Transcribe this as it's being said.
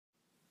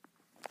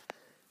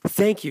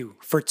Thank you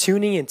for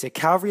tuning into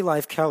Calvary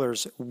Life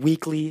Keller's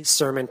weekly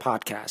sermon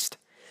podcast.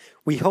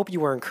 We hope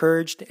you are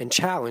encouraged and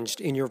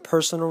challenged in your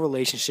personal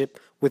relationship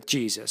with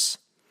Jesus.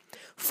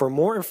 For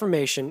more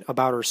information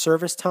about our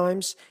service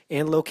times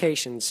and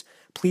locations,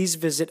 please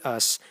visit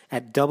us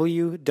at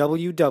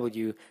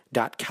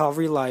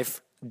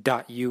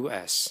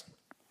www.calvarylife.us.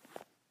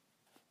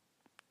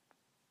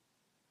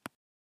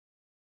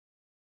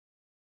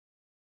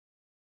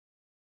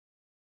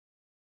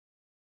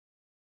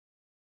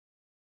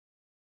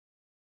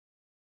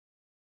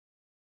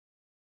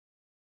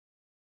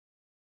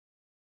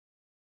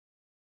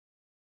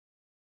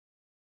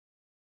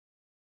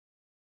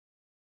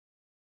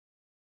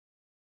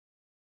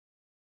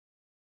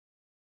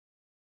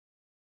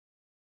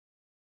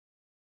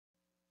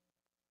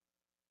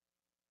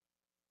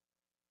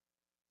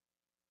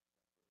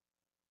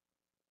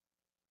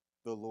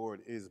 The Lord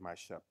is my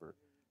shepherd.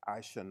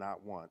 I shall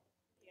not want.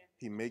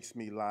 He makes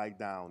me lie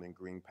down in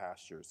green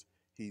pastures.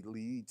 He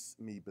leads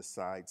me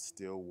beside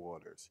still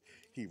waters.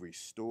 He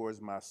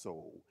restores my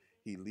soul.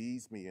 He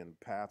leads me in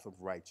the path of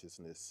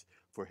righteousness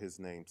for his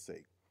name's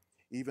sake.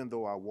 Even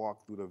though I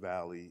walk through the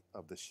valley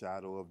of the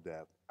shadow of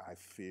death, I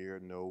fear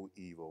no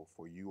evil,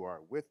 for you are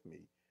with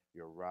me.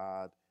 Your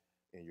rod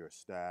and your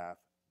staff,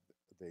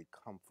 they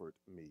comfort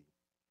me.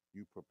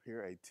 You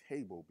prepare a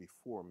table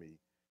before me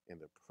in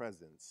the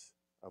presence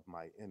of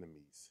my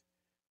enemies.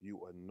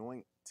 You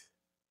anoint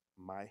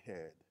my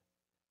head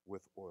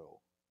with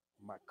oil.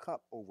 My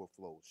cup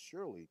overflows.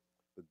 Surely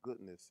the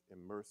goodness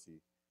and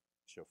mercy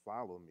shall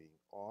follow me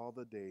all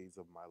the days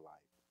of my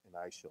life, and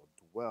I shall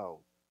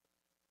dwell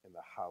in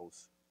the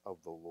house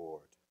of the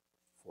Lord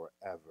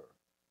forever,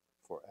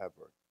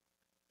 forever.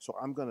 So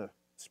I'm going to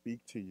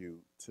speak to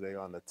you today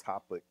on the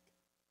topic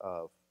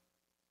of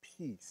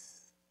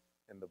peace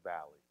in the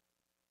valley.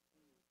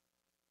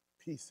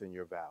 Peace in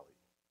your valley.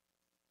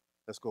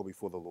 Let's go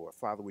before the Lord.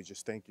 Father, we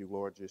just thank you,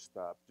 Lord, just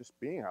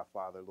being our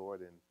Father,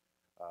 Lord, and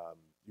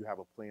you have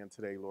a plan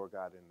today, Lord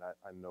God, and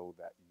I know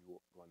that you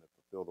are going to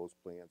fulfill those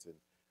plans, and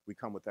we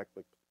come with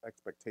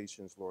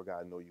expectations, Lord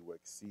God. I know you will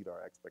exceed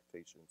our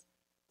expectations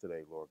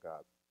today, Lord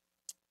God.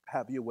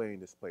 Have your way in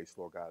this place,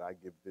 Lord God. I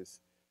give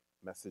this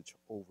message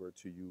over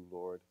to you,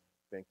 Lord.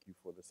 Thank you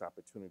for this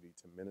opportunity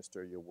to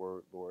minister your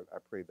word, Lord. I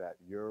pray that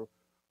your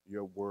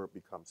word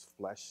becomes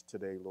flesh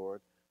today,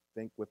 Lord.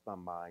 Think with my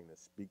mind and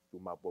speak through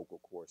my vocal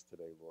cords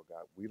today, Lord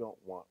God. We don't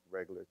want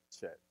regular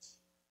church.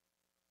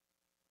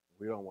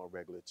 We don't want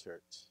regular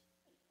church.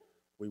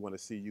 We want to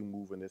see you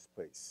move in this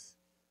place.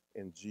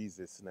 In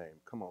Jesus' name.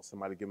 Come on,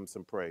 somebody give him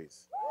some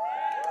praise.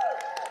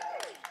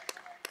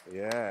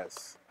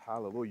 Yes.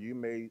 Hallelujah. You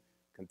may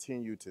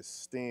continue to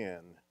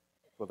stand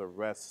for the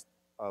rest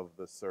of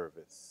the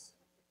service.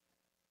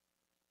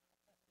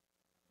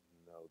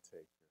 No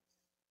takers.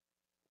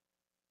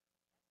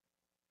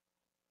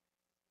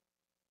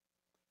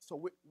 So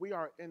we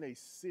are in a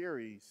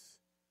series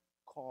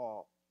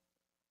called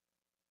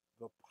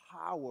The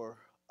Power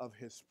of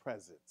His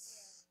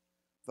Presence.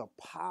 The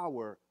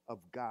power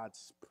of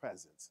God's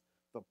presence.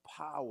 The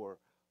power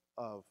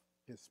of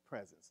His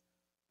presence.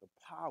 The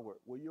power,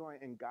 when you are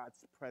in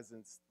God's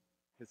presence,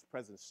 His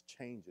presence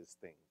changes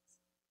things.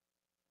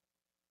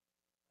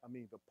 I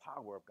mean, the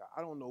power of God.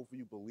 I don't know if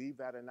you believe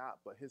that or not,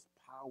 but His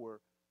power,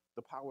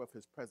 the power of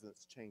His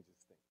presence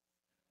changes things.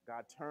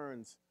 God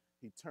turns,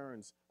 He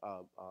turns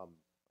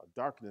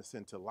darkness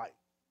into light.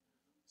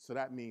 So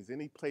that means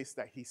any place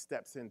that He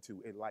steps into,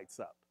 it lights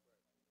up.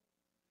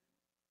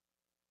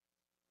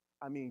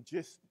 I mean,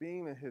 just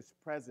being in His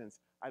presence,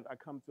 I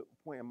come to a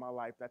point in my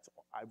life that's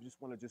I just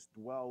want to just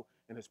dwell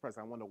in His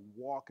presence. I want to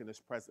walk in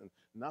His presence.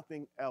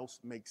 Nothing else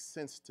makes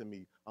sense to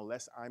me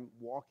unless I'm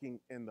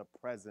walking in the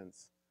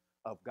presence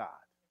of God.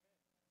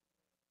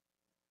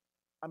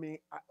 I mean,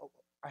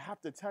 I have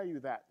to tell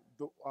you that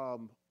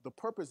the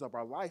purpose of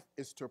our life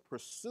is to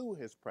pursue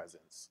His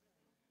presence,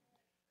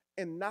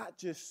 and not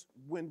just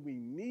when we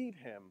need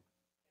Him.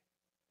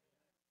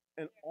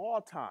 In all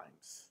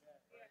times,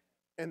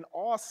 in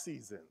all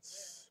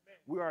seasons,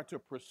 we are to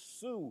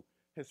pursue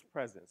His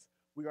presence.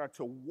 We are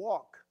to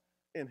walk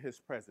in His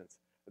presence.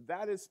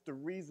 That is the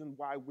reason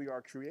why we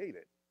are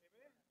created,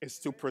 is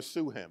to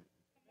pursue Him.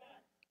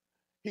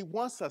 He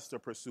wants us to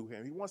pursue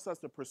Him. He wants us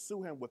to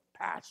pursue Him with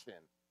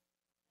passion.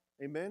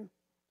 Amen.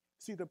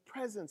 See, the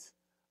presence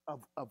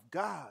of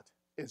God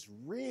is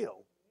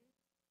real.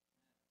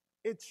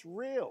 It's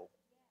real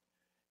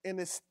and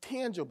it's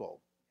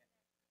tangible.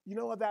 You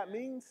know what that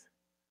means?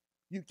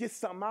 You get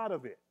something out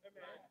of it.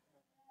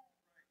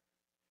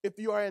 If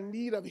you are in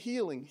need of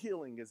healing,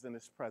 healing is in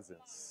His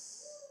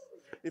presence.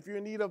 If you're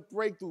in need of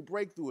breakthrough,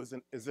 breakthrough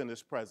is in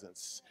His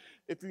presence.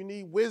 If you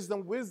need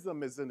wisdom,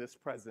 wisdom is in His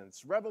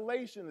presence.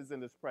 Revelation is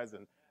in His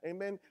presence.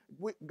 Amen.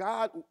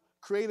 God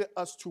created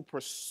us to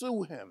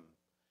pursue Him.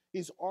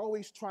 He's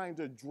always trying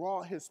to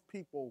draw His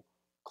people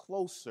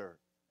closer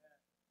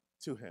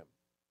to Him.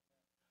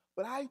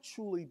 But I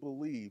truly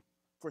believe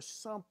for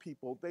some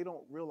people, they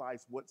don't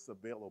realize what's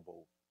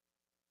available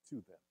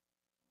to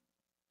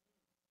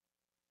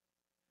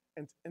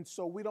them. And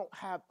so we don't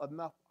have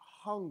enough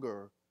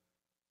hunger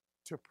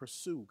to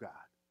pursue God.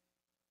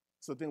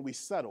 So then we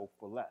settle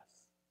for less.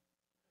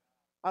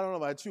 I don't know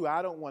about you.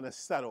 I don't want to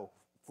settle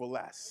for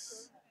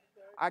less.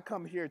 I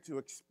come here to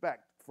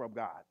expect from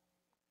God.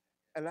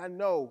 And I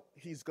know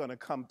he's going to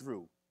come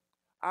through.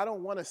 I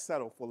don't want to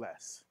settle for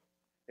less.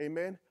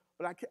 Amen?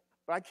 But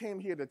I came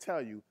here to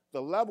tell you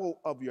the level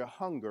of your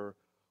hunger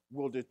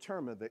will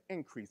determine the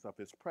increase of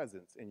his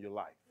presence in your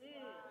life.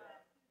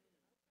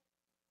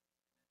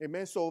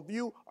 Amen? So if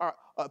you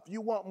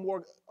want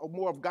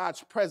more of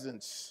God's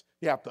presence,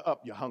 you have to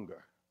up your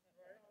hunger.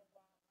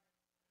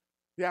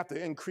 You have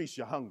to increase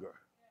your hunger.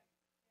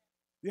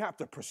 You have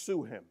to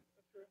pursue him.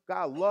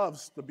 God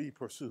loves to be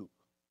pursued,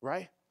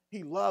 right?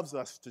 He loves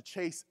us to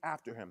chase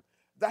after him.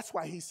 That's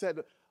why he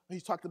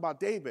talked about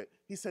David.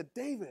 He said,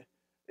 David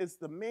is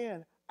the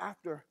man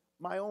after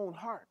my own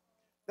heart.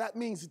 That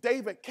means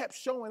David kept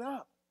showing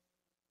up.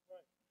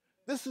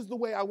 This is the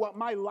way I want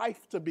my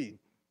life to be.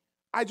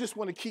 I just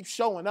want to keep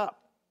showing up.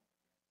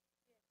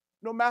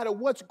 No matter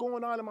what's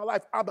going on in my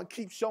life, I'm going to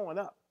keep showing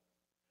up.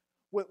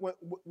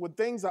 When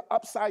things are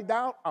upside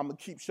down, I'm going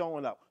to keep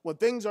showing up. When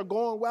things are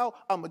going well,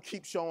 I'm going to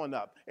keep showing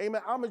up.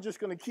 Amen. I'm just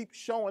going to keep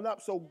showing up.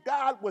 So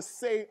God would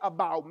say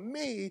about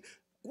me,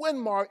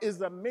 Gwynmar is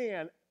a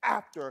man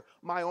after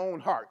my own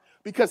heart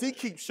because he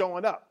keeps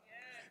showing up.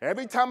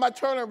 Every time I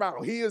turn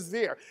around, he is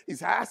there.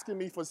 He's asking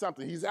me for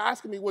something. He's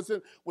asking me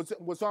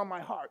what's on my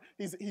heart.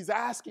 He's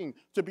asking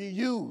to be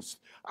used.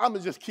 I'm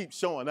going to just keep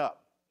showing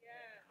up.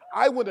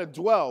 I want to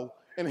dwell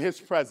in his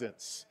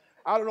presence.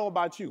 I don't know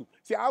about you.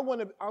 See, I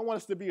want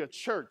us to be a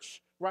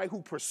church, right,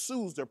 who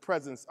pursues the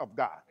presence of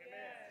God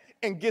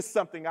and gets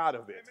something out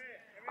of it.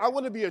 I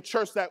want to be a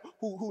church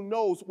who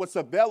knows what's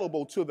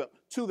available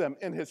to them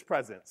in his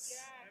presence.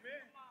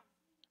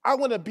 I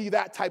want to be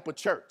that type of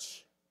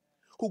church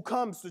who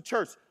comes to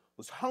church,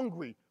 was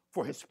hungry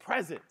for his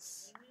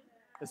presence.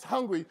 Is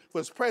hungry for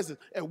his presence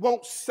and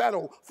won't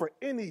settle for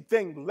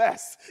anything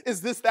less.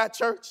 Is this that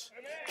church?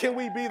 Can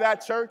we be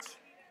that church?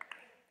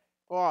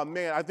 Oh,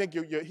 man, I think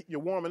you're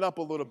warming up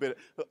a little bit.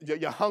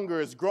 Your hunger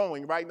is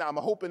growing right now. I'm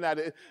hoping that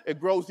it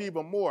grows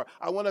even more.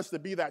 I want us to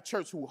be that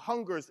church who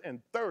hungers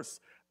and thirsts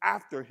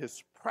after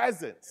his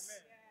presence.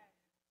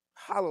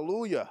 Amen.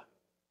 Hallelujah.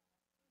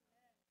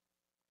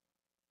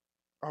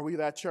 Are we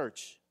that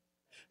church?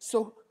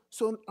 So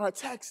in our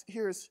text,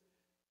 here's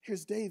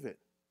David.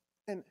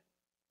 And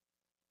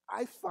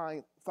I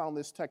found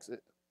this text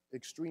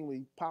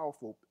extremely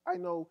powerful. I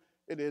know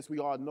it is. We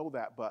all know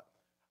that. But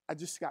I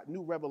just got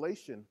new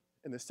revelation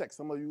in this text.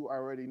 Some of you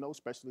already know,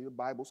 especially the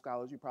Bible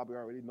scholars, you probably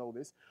already know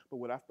this. But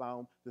what I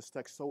found this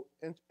text so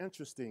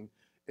interesting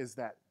is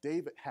that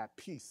David had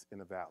peace in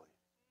the valley.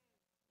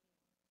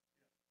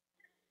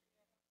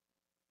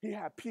 He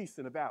had peace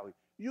in the valley.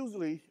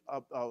 Usually,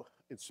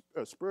 it's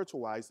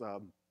spiritual-wise,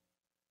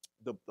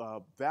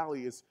 the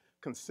valley is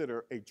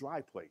considered a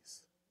dry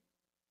place.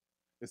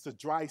 It's a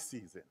dry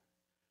season.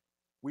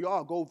 We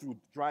all go through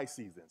dry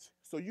seasons.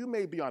 So you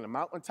may be on a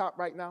mountaintop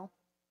right now,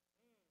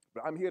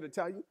 but I'm here to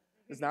tell you,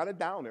 it's not a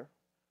downer,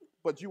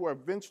 but you are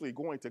eventually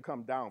going to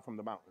come down from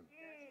the mountain.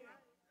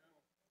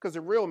 Because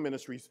the real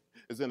ministry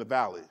is in the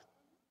valley.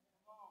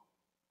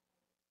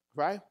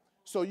 Right?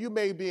 So you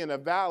may be in a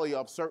valley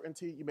of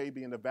certainty. You may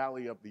be in the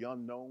valley of the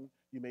unknown.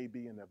 You may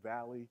be in the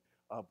valley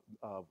of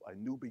a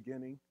new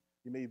beginning.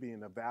 You may be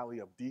in the valley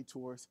of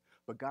detours.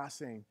 But God's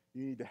saying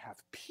you need to have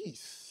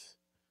peace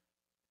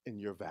in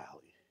your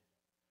valley.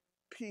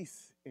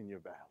 Peace in your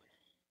valley.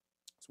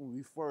 So when we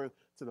refer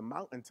to the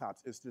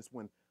mountaintops, it's just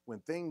when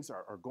things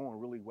are going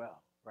really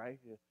well, right?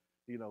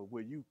 You know,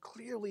 where you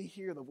clearly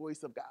hear the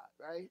voice of God,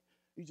 right?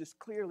 You just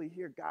clearly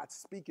hear God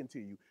speaking to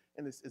you.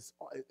 And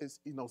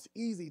it's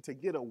easy to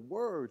get a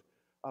word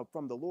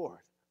from the Lord,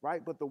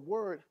 right? But the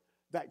word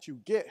that you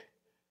get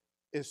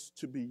is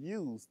to be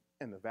used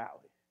in the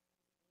valley.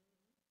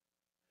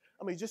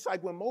 I mean, just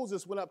like when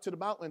Moses went up to the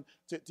mountain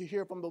to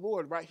hear from the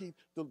Lord, right?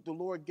 The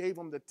Lord gave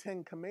him the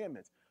 10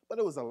 commandments. But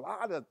there was a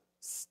lot of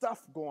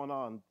stuff going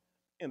on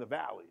in the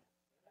valley.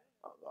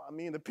 I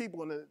mean, the people,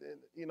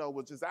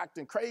 were just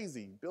acting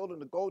crazy, building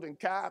the golden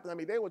calf. I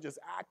mean, they were just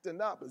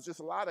acting up. It's just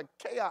a lot of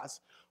chaos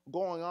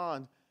going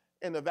on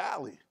in the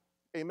valley.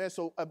 Amen.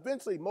 So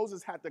eventually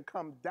Moses had to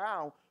come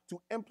down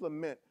to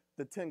implement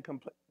the 10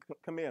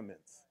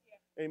 commandments.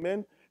 Yeah.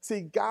 Amen.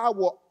 See, God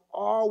will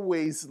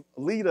always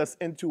lead us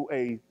into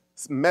a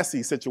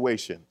messy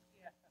situation.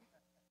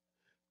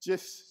 Yeah.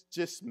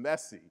 Just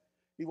messy.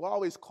 He will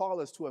always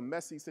call us to a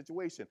messy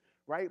situation,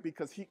 right?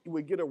 Because he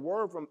would get a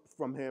word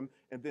from him,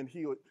 and then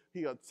he'll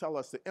tell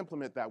us to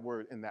implement that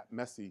word in that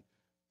messy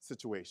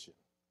situation.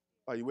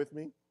 Are you with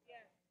me?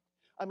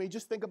 I mean,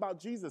 just think about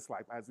Jesus'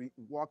 life as he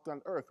walked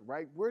on earth,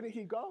 right? Where did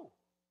he go?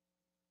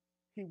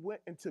 He went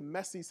into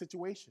messy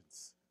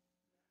situations.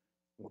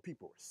 When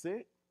people were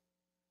sick,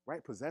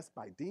 right? Possessed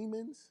by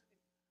demons,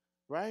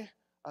 right?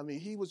 I mean,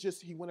 he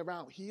went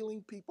around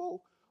healing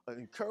people,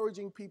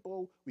 encouraging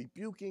people,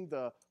 rebuking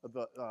the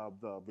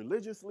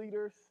religious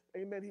leaders.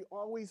 Amen. He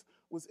always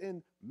was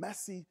in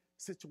messy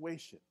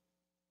situation.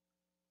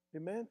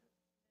 Amen.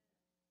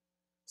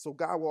 So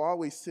God will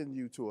always send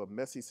you to a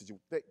messy situation.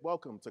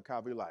 Welcome to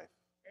Calvary Life.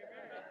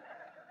 Amen.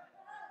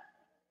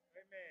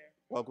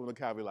 Welcome to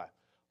Calvary Life.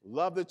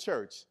 Love the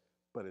church,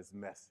 but it's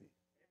messy.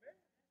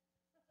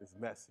 It's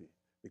messy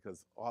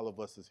because all of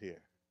us is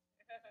here.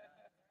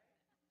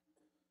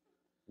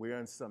 We're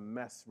in some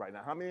mess right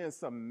now. How many are in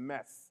some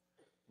mess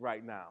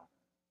right now?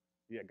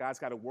 Yeah, God's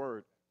got a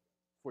word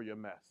for your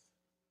mess.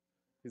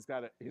 He's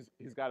got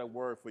a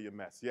word for your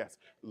mess. Yes,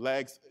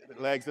 legs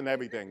and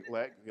everything.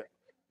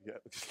 Yeah.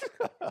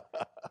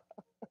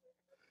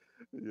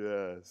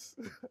 Yes.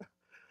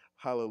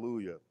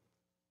 Hallelujah.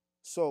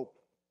 So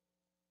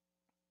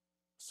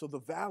the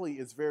valley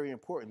is very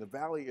important. The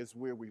valley is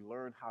where we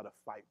learn how to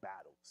fight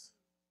battles.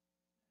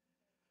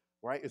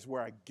 Right? It's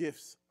where our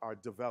gifts are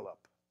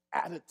developed.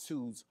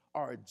 Attitudes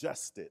are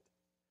adjusted.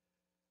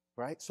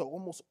 Right? So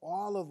almost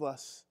all of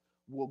us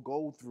will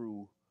go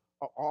through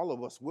a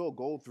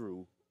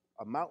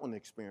mountain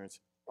experience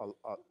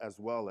as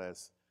well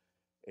as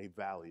a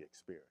valley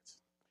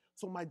experience.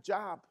 So my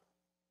job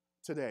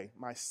today,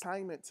 my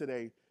assignment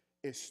today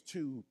is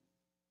to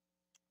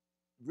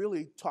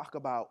really talk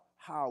about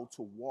how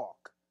to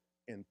walk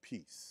in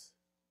peace.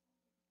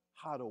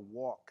 How to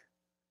walk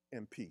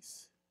in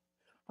peace.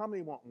 How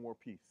many want more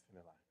peace in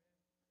their life?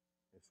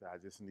 They say, I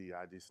just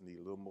need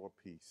a little more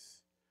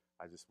peace.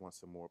 I just want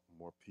some more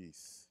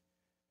peace.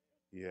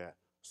 Yeah.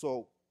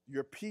 So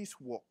your peace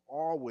will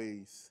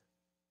always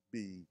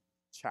be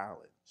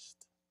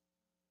challenged.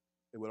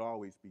 It would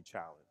always be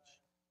challenged.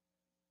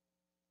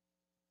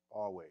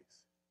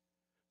 Always.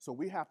 So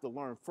we have to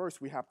learn, first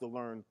we have to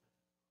learn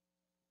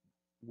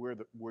where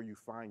you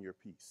find your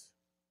peace.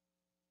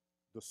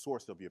 The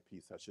source of your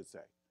peace, I should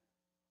say.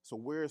 So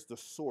where's the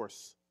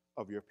source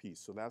of your peace?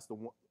 So that's the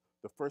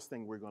first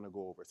thing we're going to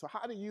go over. So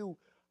how do you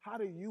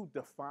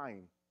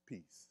define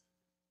peace?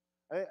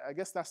 I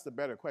guess that's the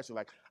better question.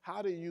 Like,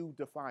 how do you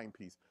define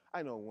peace?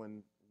 I know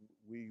when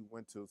we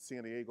went to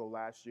San Diego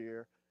last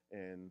year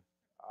and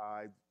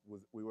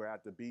we were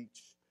at the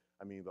beach.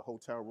 I mean, the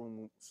hotel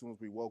room, as soon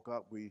as we woke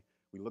up, we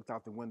looked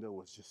out the window, it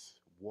was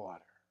just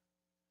water.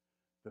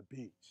 The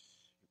beach,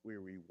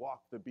 where we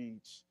walked the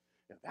beach,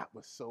 and that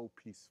was so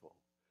peaceful.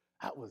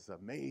 That was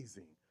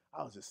amazing.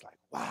 I was just like,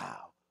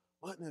 wow,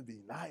 wouldn't it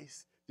be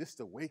nice just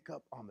to wake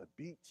up on the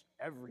beach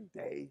every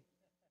day?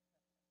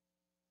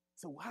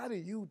 So how do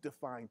you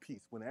define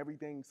peace? When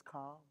everything's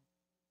calm,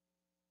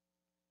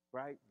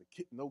 right?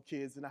 No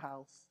kids in the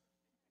house,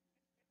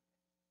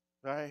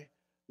 right?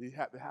 You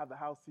have to have the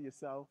house to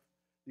yourself.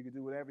 You can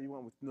do whatever you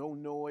want with no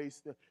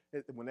noise.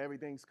 When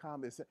everything's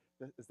calm, is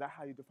that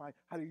how you define?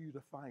 How do you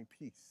define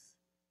peace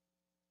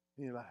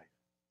in your life?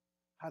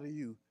 How do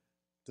you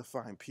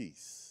define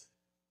peace?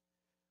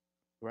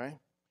 Right?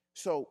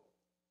 So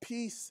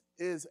peace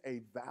is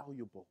a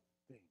valuable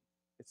thing.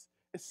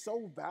 It's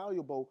so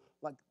valuable,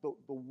 like the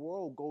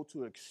world go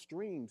to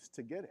extremes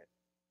to get it.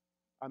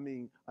 I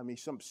mean,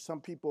 some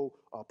people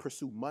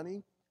pursue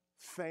money,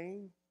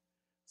 fame.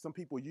 Some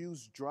people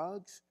use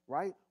drugs,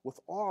 right? With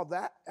all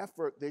that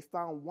effort, they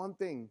found one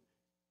thing.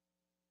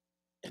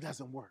 It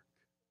doesn't work.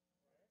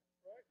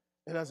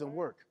 It doesn't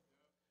work.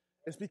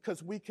 It's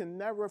because we can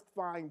never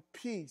find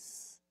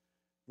peace,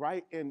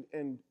 right, in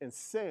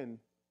sin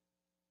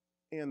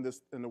in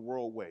the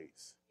world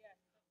ways.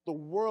 The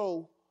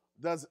world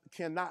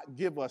cannot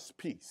give us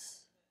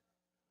peace.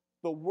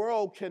 The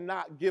world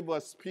cannot give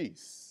us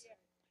peace.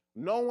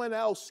 No one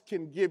else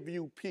can give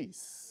you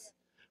peace.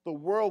 The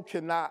world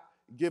cannot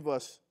give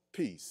us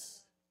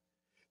peace.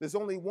 There's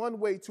only one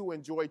way to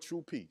enjoy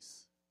true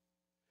peace.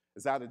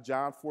 It's out of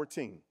John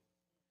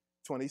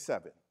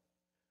 14:27,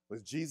 where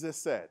Jesus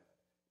said,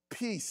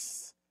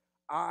 "Peace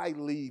I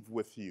leave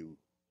with you.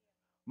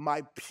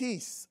 My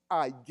peace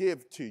I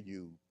give to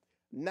you.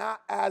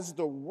 Not as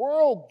the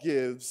world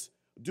gives,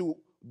 do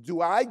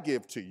I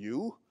give to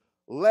you.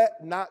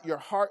 Let not your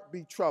heart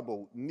be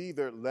troubled,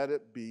 neither let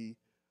it be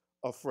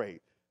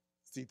afraid."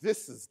 See,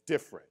 this is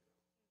different.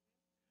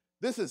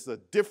 This is a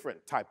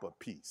different type of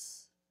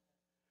peace.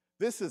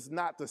 This is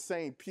not the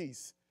same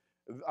peace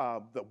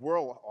the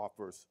world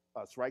offers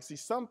us, right? See,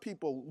 some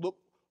people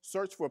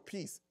search for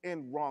peace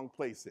in wrong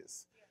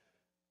places.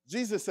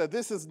 Jesus said,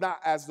 this is not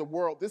as the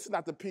world, this is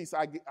not the peace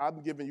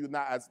I'm giving you,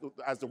 not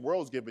as the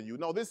world's giving you.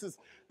 No, this is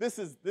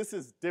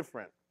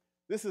different.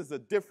 This is a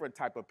different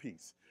type of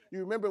peace. You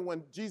remember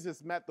when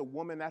Jesus met the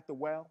woman at the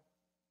well,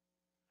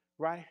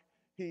 right?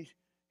 He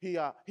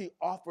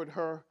offered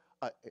her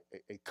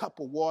a cup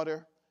of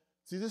water.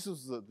 See, this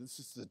is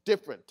a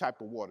different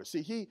type of water.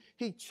 See,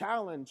 he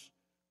challenged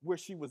where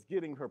she was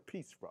getting her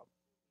peace from.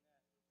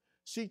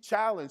 She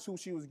challenged who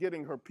she was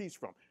getting her peace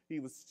from. He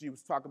was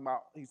talking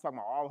about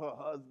all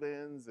her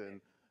husbands and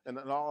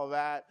all of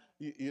that,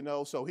 you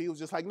know. So he was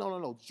just like,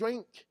 no,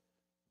 drink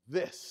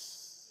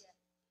this.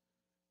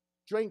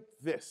 Drink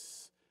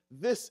this.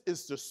 This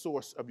is the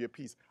source of your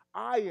peace.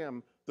 I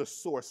am the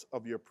source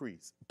of your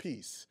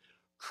peace.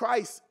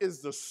 Christ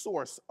is the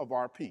source of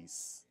our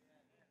peace.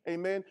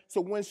 Amen.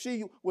 So when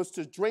she was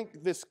to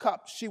drink this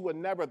cup, she would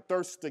never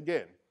thirst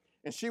again.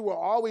 And she will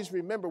always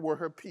remember where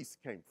her peace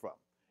came from.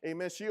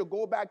 Amen. She'll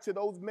go back to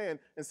those men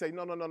and say,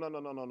 no, no, no, no, no,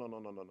 no, no, no, no, no,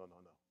 no, no, no,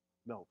 no.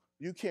 No,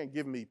 you can't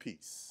give me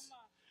peace.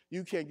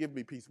 You can't give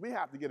me peace. We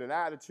have to get an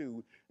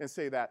attitude and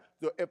say that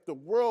if the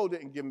world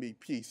didn't give me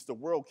peace, the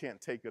world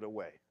can't take it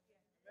away.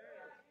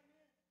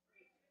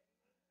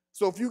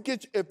 So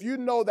if you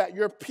know that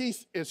your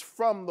peace is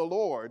from the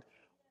Lord,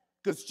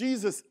 because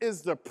Jesus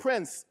is the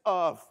Prince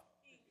of,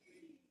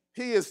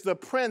 he is the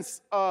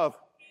Prince of,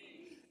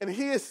 and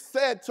he has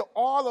said to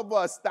all of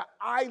us that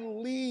I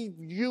leave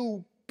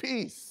you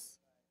peace.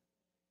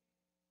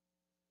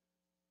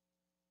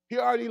 He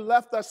already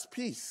left us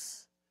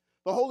peace.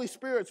 The Holy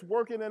Spirit's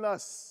working in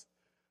us,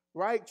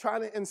 right?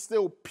 Trying to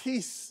instill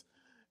peace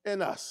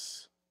in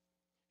us.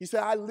 He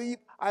said,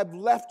 I've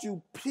left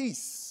you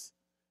peace.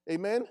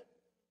 Amen?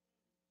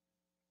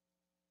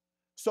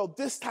 So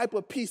this type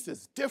of peace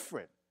is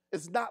different.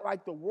 It's not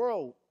like the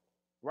world,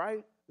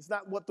 right? It's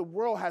not what the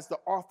world has to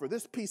offer.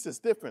 This peace is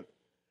different.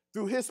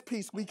 Through his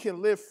peace, we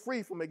can live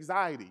free from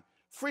anxiety,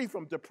 free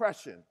from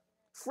depression,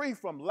 free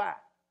from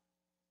lack.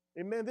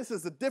 Amen? This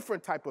is a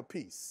different type of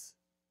peace.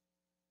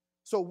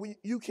 So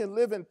you can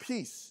live in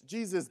peace.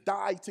 Jesus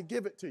died to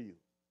give it to you.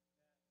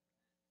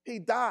 He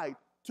died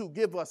to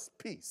give us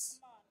peace.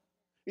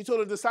 He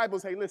told the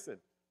disciples, hey, listen,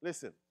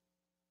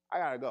 I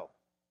got to go.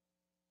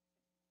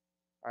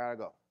 I got to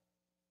go.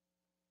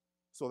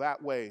 So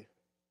that way,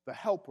 the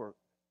helper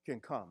can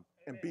come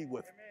and be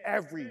with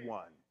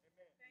everyone.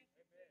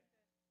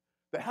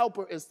 The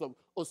helper is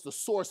the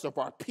source of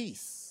our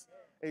peace.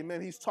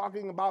 Amen. He's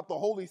talking about the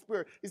Holy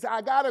Spirit. He said,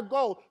 I got to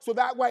go so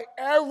that way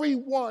every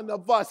one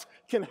of us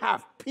can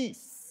have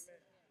peace.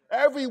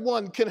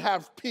 Everyone can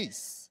have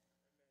peace.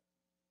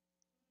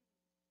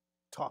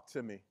 Talk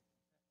to me.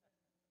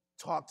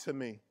 Talk to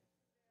me.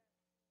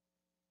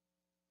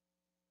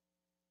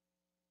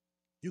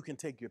 You can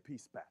take your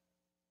peace back.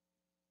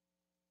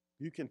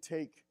 You can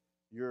take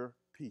your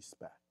peace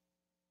back.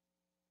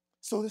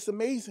 So it's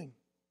amazing.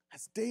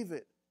 That's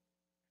David.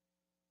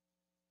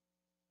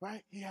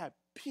 Right? He had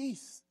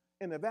peace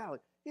in the valley.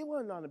 He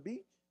wasn't on the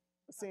beach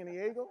in San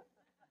Diego.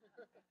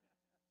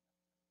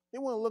 He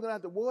wasn't looking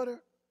at the water.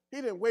 He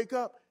didn't wake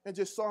up and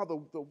just saw the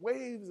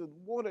waves and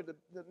water,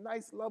 the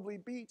nice, lovely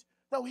beach.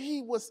 No,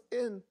 he was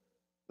in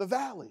the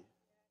valley.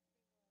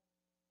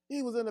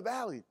 He was in the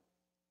valley.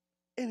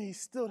 And he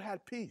still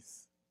had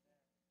peace.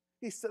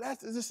 He said,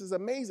 this is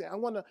amazing. I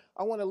want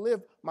to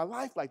live my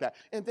life like that.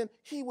 And then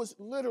he was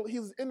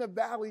in the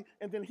valley,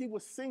 and then he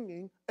was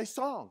singing a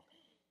song.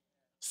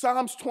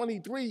 Psalms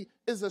 23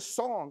 is a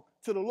song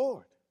to the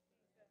Lord,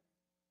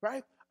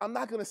 right? I'm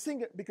not going to sing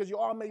it because you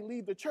all may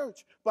leave the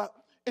church, but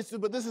this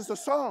is a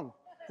song,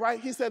 right?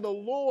 He said, the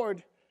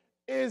Lord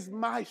is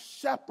my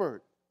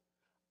shepherd.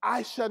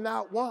 I shall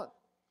not want.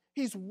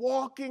 He's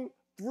walking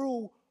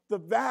through the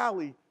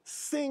valley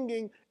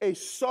singing a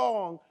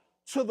song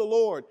to the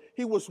Lord.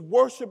 He was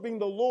worshiping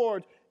the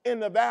Lord in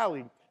the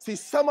valley. See,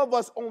 some of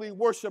us only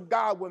worship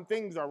God when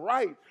things are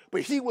right,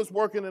 but he was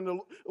worshiping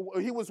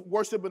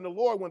the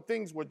Lord when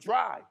things were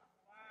dry.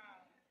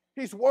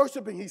 He's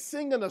worshiping, he's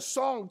singing a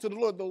song to the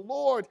Lord. The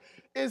Lord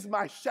is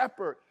my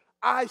shepherd.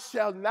 I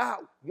shall not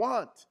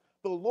want.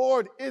 The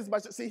Lord is my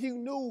shepherd. See, he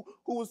knew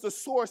who was the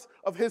source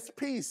of his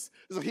peace.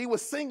 So he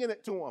was singing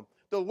it to him.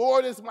 The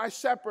Lord is my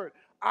shepherd.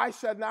 I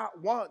shall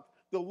not want.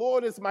 The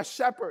Lord is my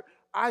shepherd.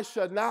 I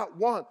shall not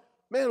want.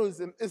 Man,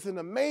 it's an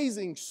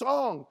amazing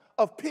song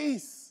of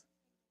peace.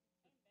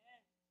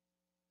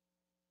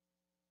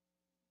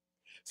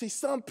 See,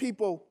 some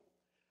people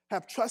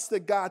have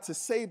trusted God to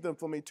save them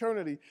from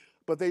eternity,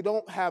 but they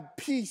don't have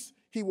peace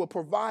he will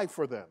provide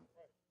for them.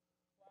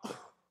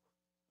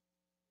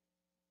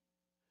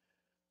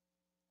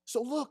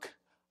 So look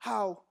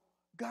how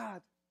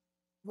God,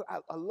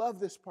 I love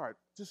this part.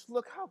 Just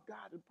look how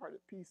God imparted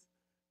peace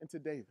into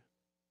David.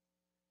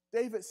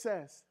 David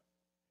says,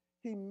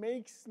 he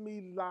makes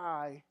me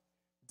lie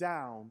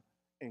down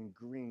in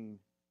green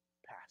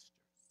pastures.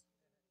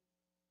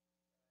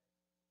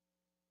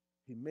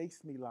 He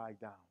makes me lie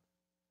down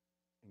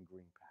in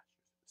green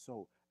pastures.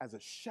 So as a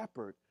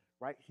shepherd,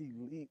 right,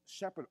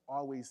 shepherd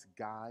always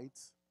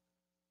guides,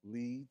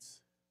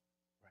 leads,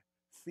 right,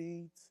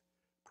 feeds,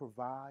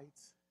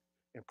 provides,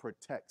 and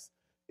protects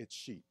its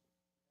sheep.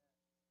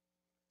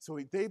 So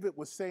David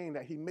was saying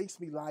that he makes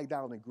me lie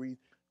down in green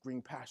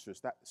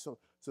pastures.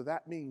 So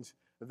that means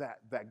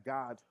that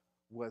God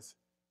was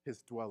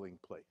his dwelling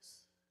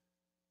place.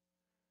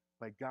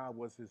 Like God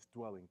was his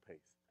dwelling place.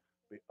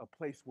 A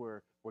place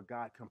where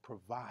God can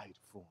provide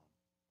for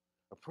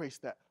him. A place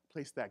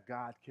that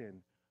God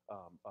can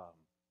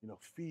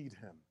feed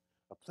him.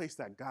 A place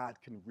that God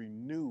can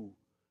renew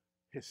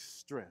his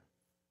strength.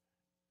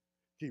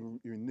 He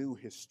renew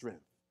his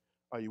strength.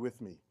 Are you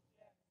with me?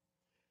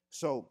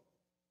 So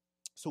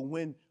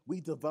when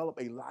we develop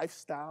a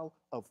lifestyle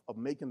of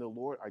making the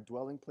Lord our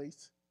dwelling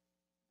place,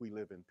 we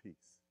live in peace.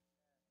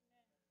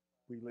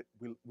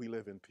 We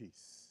live in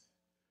peace.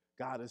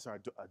 God is our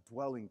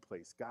dwelling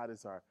place. God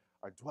is our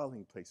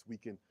dwelling place.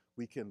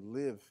 We can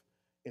live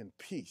in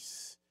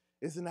peace.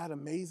 Isn't that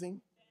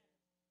amazing?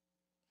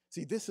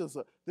 See, this was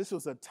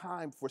a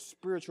time for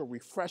spiritual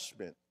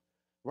refreshment,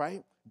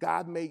 right?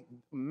 God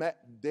met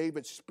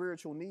David's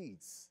spiritual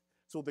needs.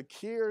 So the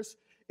cares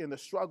and the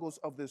struggles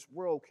of this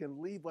world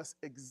can leave us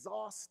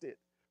exhausted.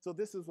 So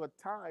this is a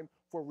time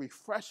for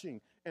refreshing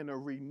and a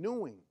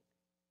renewing,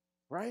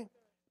 right?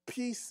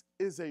 Peace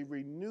is a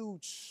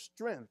renewed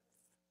strength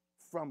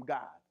from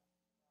God.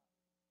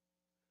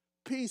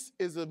 Peace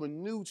is a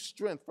renewed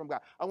strength from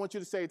God. I want you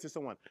to say it to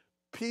someone.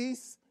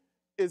 Peace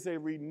is a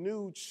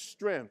renewed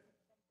strength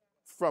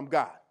from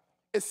God.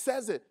 It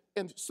says it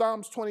in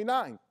Psalms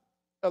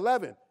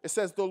 29:11. It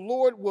says, the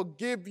Lord will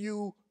give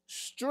you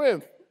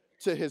strength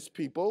to his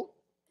people.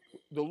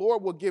 The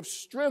Lord will give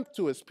strength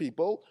to his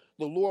people.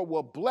 The Lord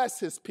will bless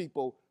his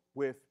people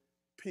with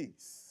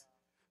peace.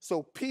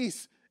 So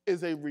peace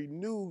is a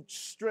renewed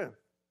strength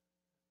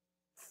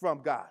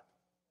from God.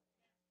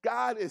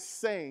 God is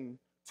saying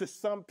to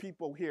some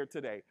people here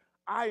today,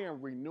 I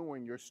am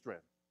renewing your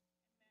strength.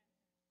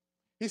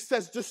 He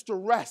says just to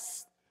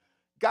rest.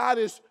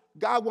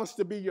 God wants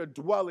to be your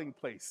dwelling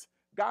place.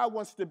 God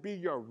wants to be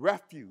your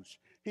refuge.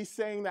 He's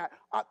saying that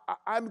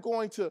I'm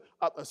going to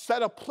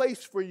set a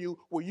place for you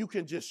where you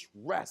can just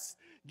rest.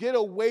 Get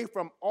away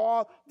from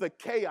all the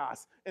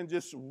chaos and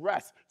just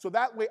rest. So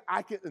that way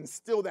I can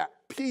instill that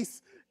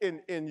peace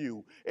in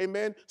you.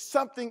 Amen.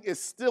 Something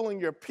is stealing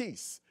your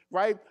peace,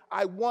 right?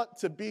 I want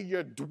to be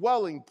your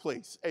dwelling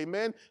place.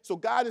 Amen. So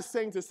God is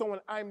saying to someone,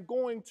 I'm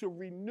going to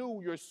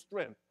renew your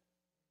strength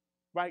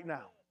right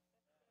now.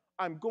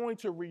 I'm going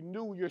to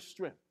renew your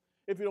strength.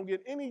 If you don't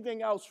get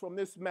anything else from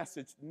this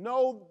message,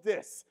 know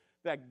this,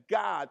 that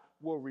God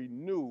will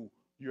renew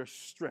your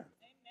strength.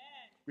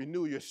 Amen.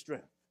 Renew your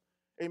strength.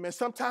 Amen.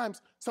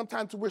 Sometimes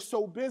we're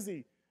so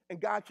busy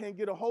and God can't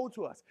get a hold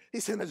to us.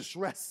 He's saying, just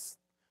rest.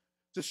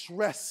 Just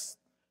rest.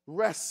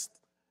 Rest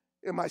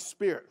in my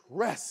spirit.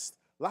 Rest.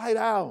 Lie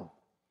down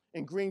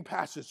in green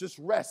pastures. Just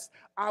rest.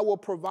 I will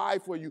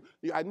provide for you.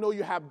 I know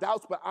you have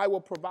doubts, but I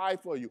will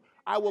provide for you.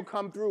 I will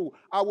come through.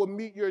 I will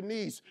meet your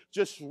needs.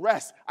 Just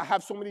rest. I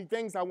have so many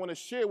things I want to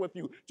share with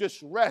you.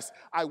 Just rest.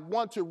 I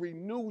want to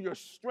renew your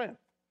strength.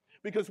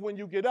 Because when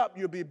you get up,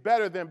 you'll be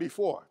better than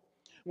before.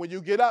 When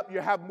you get up, you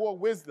have more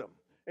wisdom.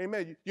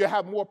 Amen. You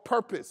have more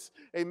purpose.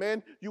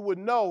 Amen. You would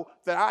know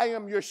that I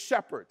am your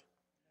shepherd.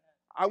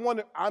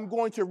 I'm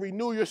going to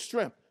renew your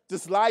strength.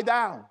 Just lie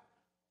down.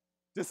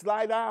 Just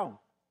lie down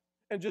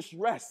and just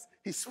rest.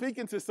 He's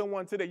speaking to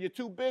someone today. You're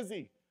too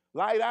busy.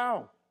 Lie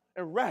down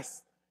and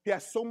rest. He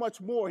has so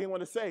much more he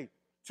wants to say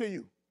to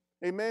you.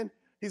 Amen.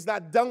 He's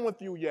not done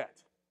with you yet.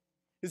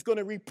 He's going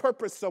to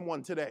repurpose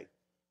someone today.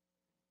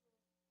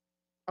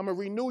 I'm going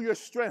to renew your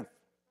strength.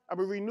 I'm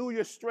going to renew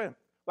your strength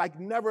like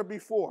never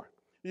before.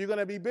 You're going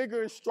to be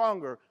bigger and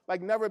stronger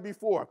like never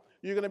before.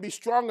 You're going to be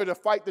stronger to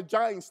fight the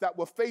giants that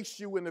will face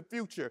you in the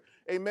future.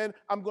 Amen.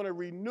 I'm going to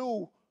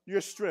renew your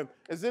strength.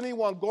 Is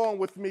anyone going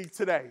with me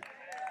today?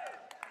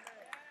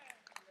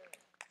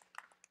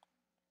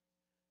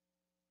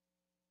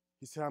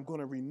 He said, I'm going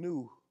to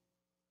renew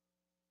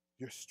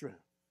your strength.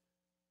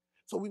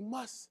 So we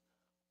must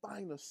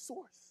find a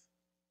source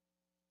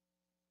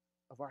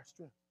of our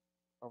strength,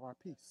 of our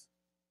peace.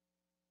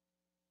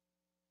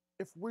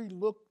 If we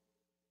look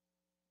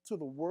to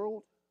the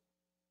world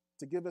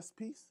to give us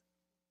peace,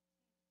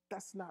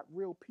 that's not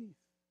real peace.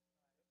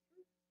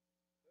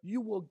 You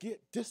will get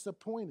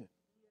disappointed.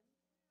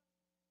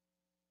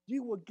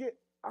 You will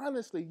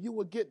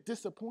get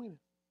disappointed.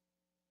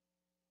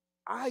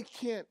 I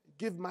can't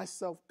give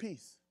myself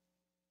peace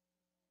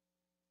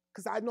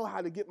because I know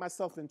how to get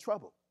myself in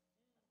trouble.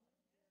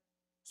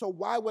 So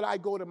why would I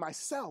go to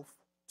myself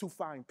to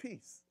find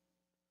peace?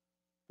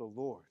 The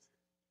Lord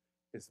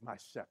is my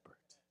shepherd.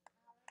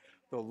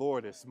 The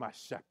Lord is my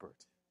shepherd.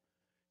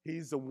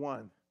 He's the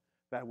one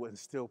that will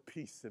instill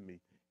peace in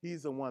me.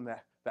 He's the one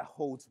that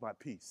holds my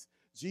peace.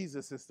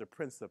 Jesus is the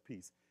Prince of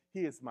Peace.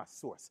 He is my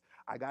source.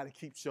 I got to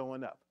keep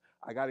showing up.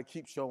 I got to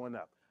keep showing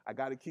up. I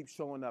got to keep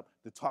showing up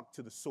to talk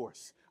to the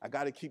source. I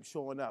got to keep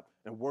showing up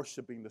and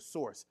worshiping the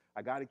source.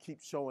 I got to keep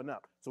showing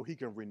up so he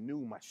can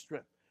renew my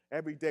strength.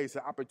 Every day is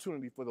an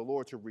opportunity for the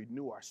Lord to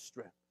renew our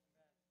strength.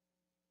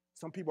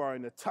 Some people are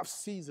in a tough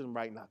season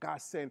right now.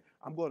 God's saying,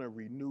 I'm going to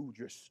renew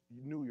your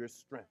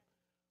strength.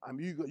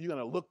 You're going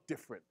to look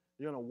different.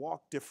 You're going to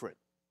walk different.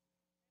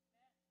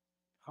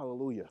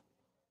 Hallelujah.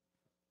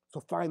 So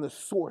find the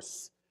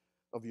source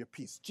of your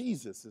peace.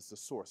 Jesus is the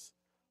source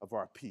of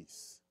our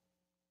peace.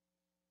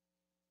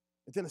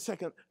 And then the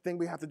second thing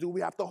we have to do,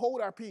 we have to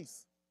hold our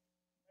peace.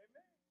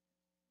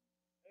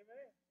 Amen.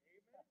 Amen.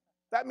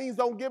 That means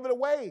don't give it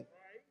away. Right.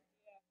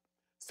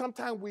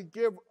 Sometimes we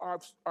give our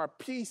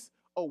peace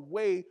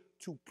away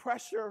to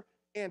pressure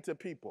and to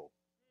people.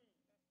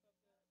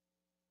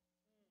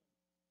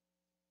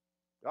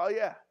 Oh,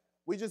 yeah.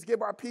 We just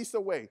give our peace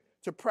away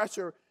to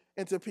pressure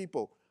and to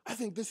people. I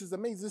think this is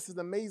amazing. This is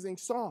an amazing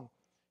song.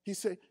 He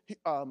said,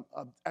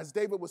 as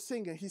David was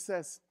singing, he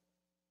says,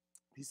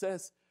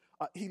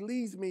 he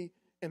leads me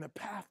in a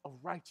path of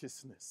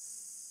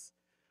righteousness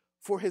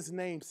for his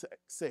name's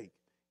sake.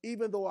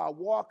 Even though I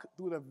walk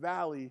through the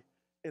valley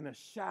in a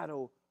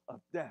shadow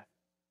of death,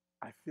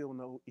 I feel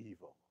no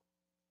evil.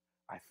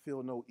 I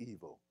feel no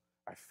evil.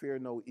 I fear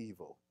no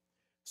evil.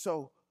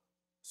 So,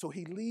 so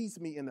he leads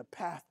me in the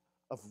path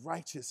of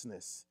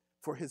righteousness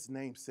for his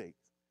name's sake.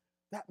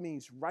 That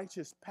means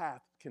righteous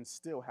path can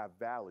still have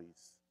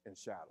valleys and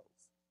shadows.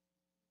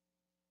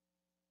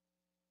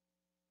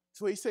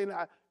 So he's saying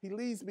that he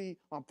leads me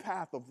on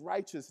path of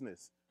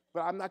righteousness,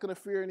 but I'm not going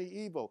to fear any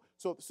evil.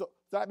 So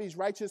that means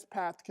righteous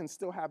path can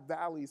still have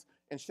valleys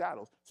and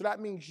shadows. So that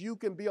means you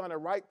can be on a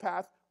right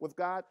path with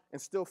God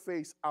and still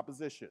face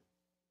opposition.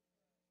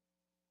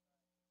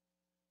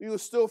 You will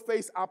still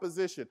face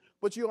opposition,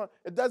 but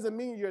it doesn't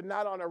mean you're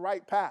not on the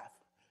right path.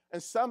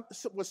 And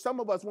with some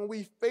of us, when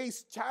we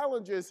face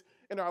challenges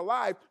in our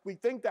life, we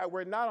think that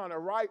we're not on a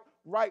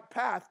right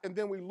path, and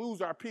then we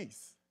lose our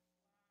peace.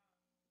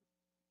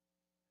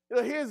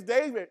 Here's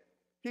David.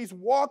 He's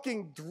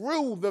walking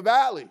through the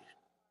valley.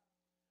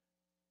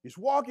 He's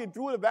walking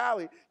through the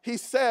valley. He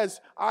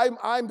says,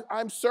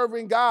 "I'm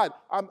serving God.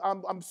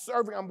 I'm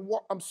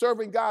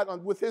serving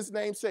God with His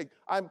name's sake.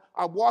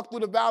 I walk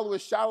through the valley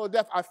with shadow of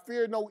death. I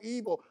fear no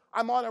evil.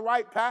 I'm on the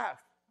right path.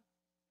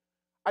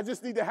 I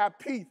just need to have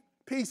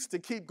peace to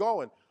keep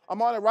going.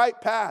 I'm on the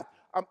right path.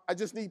 I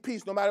just need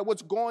peace. No matter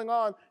what's going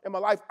on in my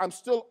life, I'm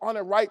still on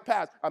the right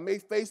path. I may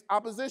face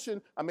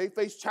opposition. I may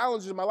face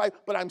challenges in my life,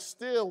 but I'm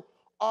still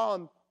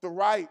on the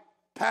right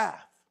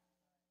path."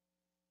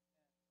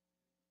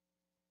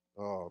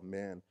 Oh,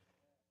 man.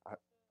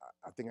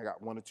 I think I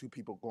got one or two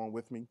people going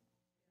with me,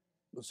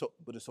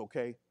 but it's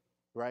okay,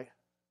 right?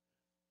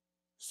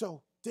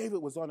 So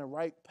David was on the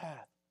right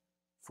path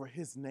for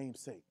his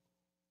name's sake.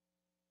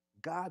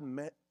 God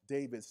met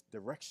David's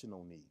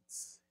directional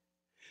needs.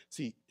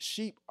 See,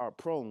 sheep are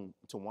prone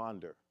to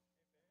wander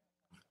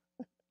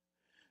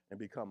and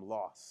become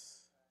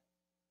lost,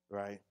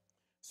 right?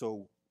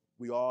 So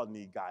we all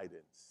need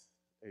guidance,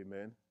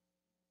 amen?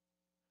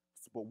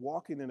 But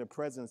walking in the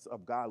presence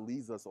of God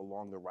leads us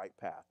along the right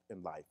path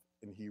in life,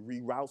 and He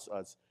reroutes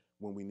us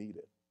when we need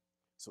it.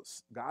 So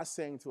God's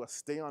saying to us,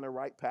 stay on the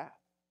right path.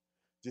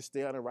 Just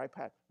stay on the right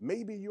path.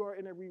 Maybe you're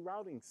in a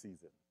rerouting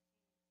season.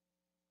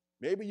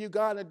 Maybe you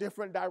got in a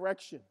different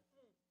direction.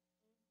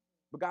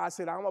 But God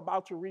said, I'm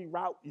about to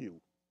reroute you.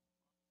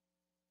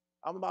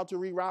 I'm about to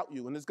reroute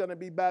you, and it's going to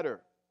be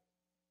better.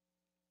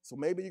 So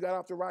maybe you got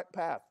off the right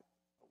path.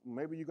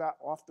 Maybe you got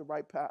off the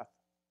right path.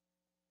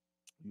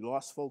 You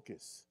lost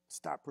focus.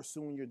 Stop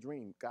pursuing your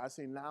dream. God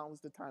said, now is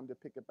the time to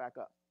pick it back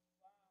up.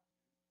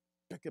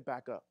 Pick it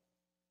back up.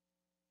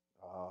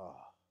 Ah,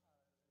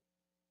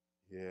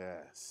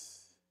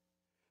 yes.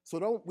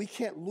 So we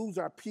can't lose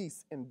our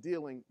peace in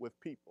dealing with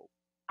people.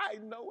 I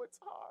know it's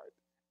hard.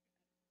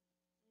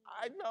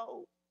 I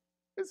know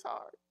it's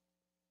hard.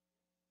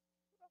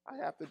 I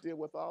have to deal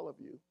with all of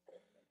you.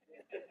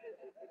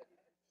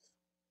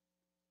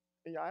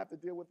 And y'all have to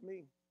deal with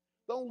me.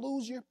 Don't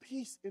lose your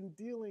peace in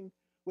dealing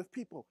with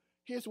people.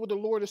 Here's what the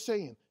Lord is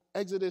saying.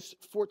 Exodus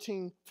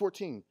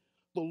 14:14.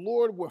 The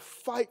Lord will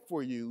fight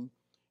for you,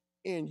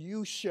 and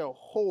you shall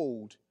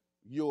hold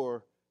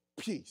your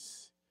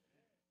peace.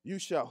 You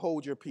shall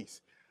hold your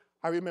peace.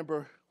 I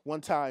remember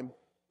one time,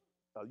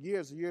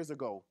 years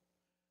ago,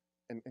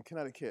 in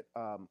Connecticut,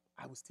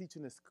 I was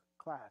teaching this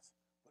class.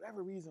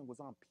 Whatever reason was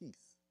on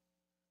peace,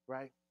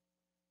 right?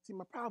 See,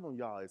 my problem,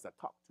 y'all, is I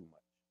talk too much.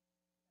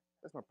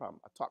 That's my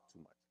problem. I talk too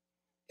much.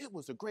 It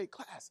was a great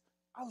class.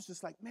 I was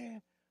just like,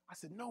 man, I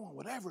said, no one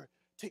would ever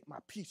take my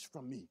peace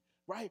from me,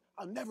 right?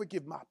 I'll never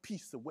give my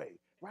peace away,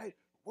 right?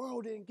 The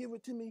world didn't give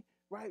it to me,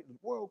 right? The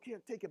world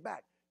can't take it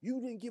back.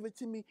 You didn't give it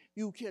to me.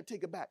 You can't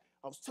take it back.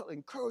 I was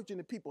encouraging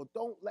the people,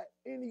 don't let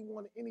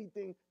anyone,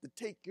 anything to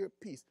take your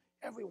peace.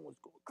 Everyone was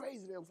going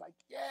crazy. They was like,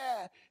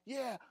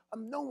 yeah,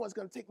 no one's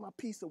going to take my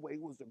peace away.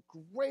 It was a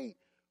great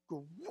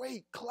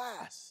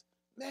class.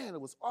 Man,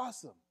 it was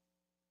awesome.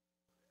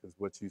 Because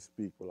what you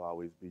speak will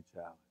always be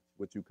challenged.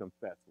 What you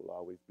confess will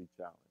always be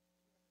challenged.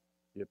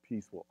 Your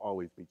peace will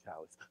always be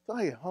challenged. So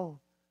I get home,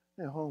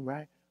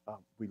 right?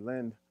 We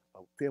lend a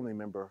family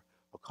member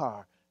a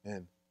car,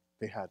 and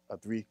they had a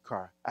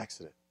 3-car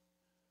accident,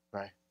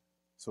 right?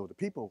 So the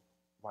people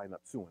wind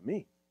up suing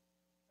me.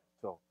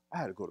 So I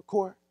had to go to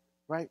court,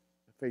 right?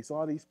 Face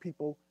all these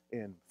people,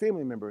 and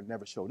family member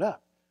never showed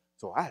up.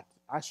 So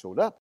I showed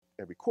up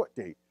every court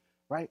date,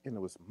 right? And it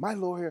was my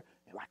lawyer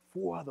and like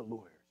 4 other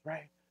lawyers,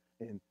 right?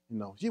 And,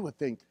 you would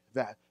think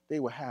that they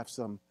would have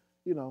some,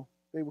 they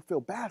would feel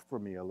bad for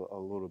me a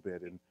little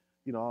bit. And,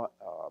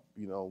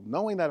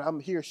 knowing that I'm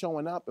here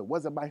showing up, it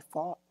wasn't my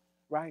fault,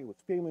 right? It was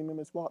family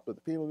members' fault, but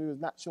the family members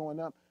not showing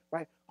up,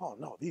 right? Oh,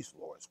 no, these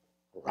lawyers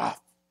were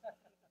rough.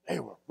 They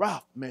were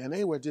rough, man.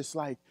 They were just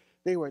like,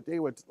 they were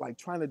like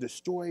trying to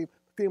destroy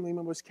family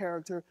member's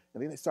character,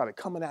 and then they started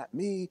coming at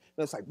me.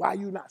 And it's like, why are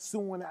you not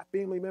suing that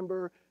family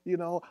member?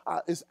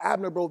 It's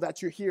admirable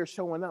that you're here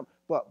showing up.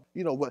 But,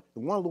 what the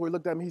one lawyer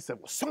looked at me, he said,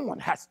 well, someone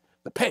has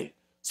to pay.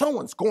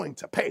 Someone's going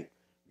to pay.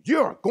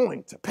 You're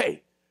going to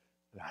pay.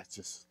 And I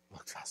just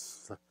looked, I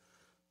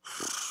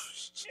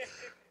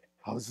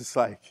was just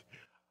like,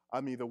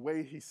 the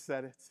way he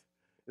said it,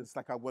 it's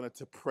like I wanted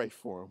to pray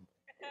for him.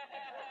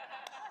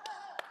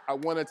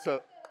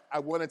 I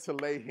wanted to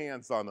lay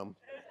hands on him.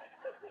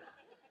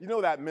 You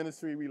know that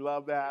ministry, we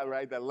love that,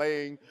 right? That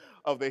laying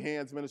of the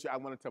hands ministry. I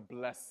wanted to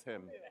bless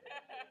him.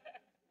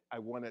 I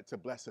wanted to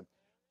bless him.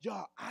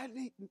 Y'all, I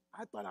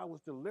thought I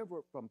was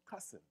delivered from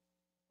cussing.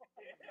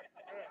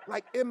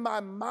 Like in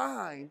my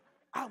mind,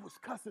 I was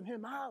cussing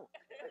him out.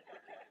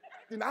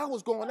 Then I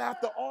was going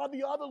after all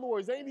the other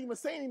lords. They ain't even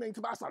saying anything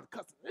to me. I started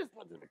cussing this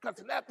person,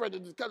 cussing that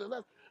person, cussing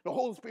that. The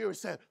Holy Spirit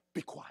said,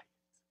 be quiet.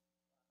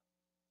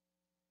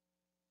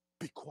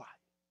 Be quiet.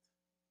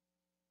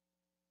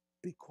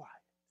 Be quiet.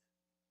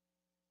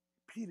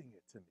 Repeating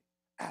it to me.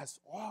 As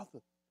all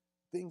the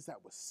things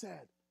that were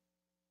said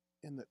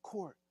in the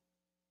court,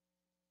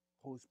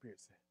 Holy Spirit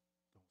said,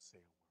 don't say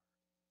a word.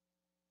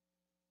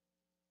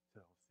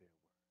 Don't say a word.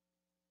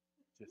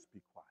 Just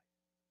be quiet.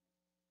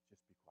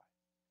 Just be quiet.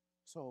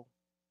 So,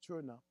 sure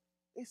enough,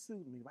 they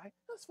sued me, right?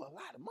 That's for a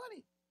lot of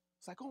money.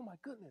 It's like, oh my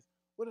goodness,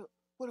 what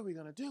are we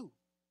going to do?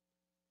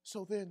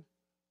 So then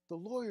the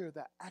lawyer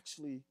that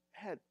actually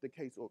had the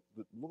case, or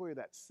the lawyer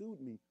that sued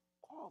me,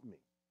 called me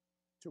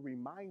to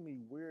remind me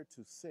where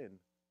to send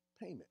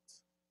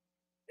payments.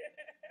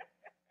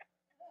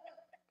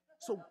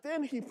 So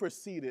then he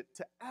proceeded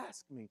to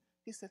ask me,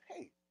 he said,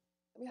 hey,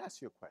 let me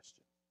ask you a question.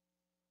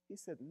 He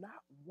said,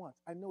 not once,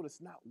 I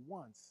noticed not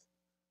once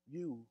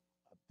you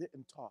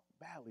didn't talk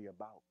badly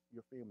about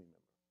your family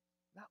member.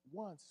 Not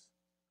once,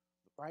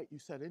 right? You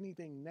said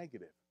anything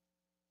negative.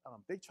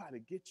 They tried to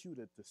get you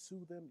to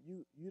sue them.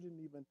 You didn't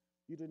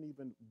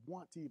even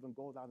want to even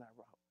go down that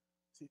route.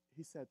 See,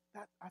 he said,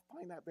 that I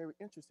find that very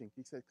interesting.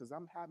 He said, because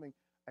I'm having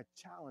a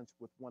challenge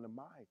with one of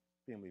my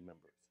family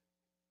members.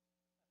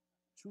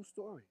 True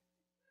story,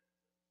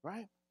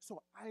 right?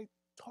 So I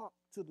talked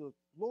to the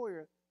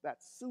lawyer that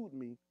sued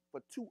me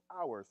for 2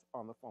 hours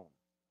on the phone.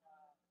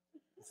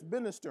 It's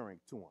ministering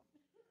to him,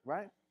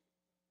 right?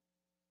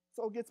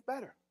 So it gets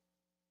better.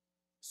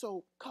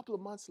 So a couple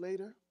of months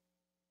later,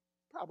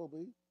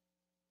 probably,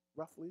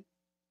 roughly,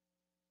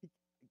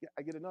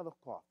 I get another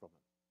call from him.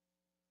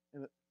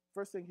 And the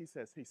first thing he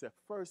said,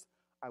 first,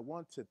 I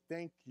want to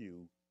thank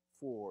you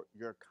for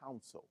your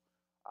counsel.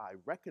 I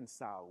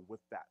reconciled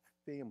with that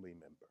family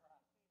member,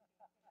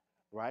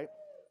 right?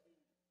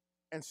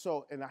 And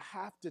I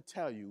have to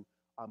tell you,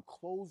 I'm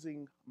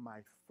closing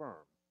my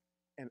firm,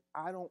 and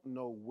I don't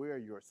know where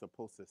you're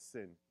supposed to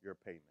send your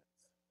payments.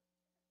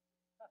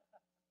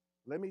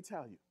 Let me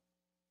tell you,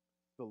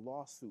 the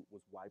lawsuit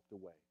was wiped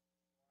away.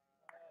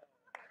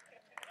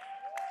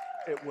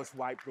 It was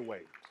wiped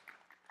away.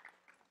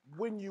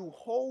 When you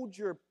hold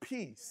your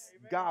peace,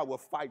 God will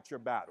fight your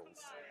battles.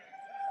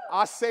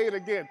 I'll say it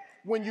again.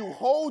 When you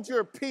hold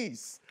your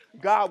peace,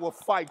 God will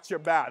fight your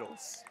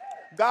battles.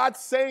 God's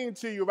saying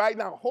to you right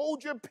now,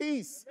 hold your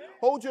peace.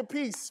 Hold your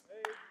peace.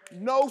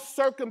 No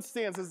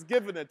circumstance has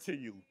given it to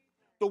you.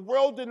 The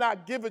world did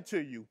not give it to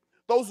you.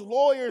 Those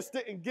lawyers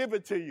didn't give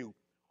it to you.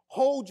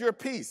 Hold your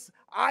peace.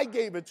 I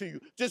gave it to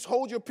you. Just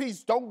hold your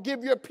peace. Don't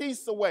give your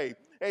peace away.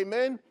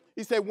 Amen.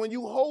 He said, when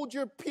you hold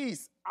your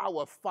peace, I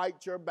will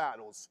fight your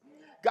battles.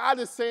 God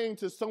is saying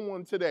to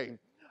someone today,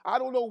 I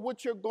don't know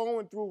what you're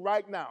going through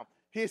right now.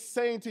 He's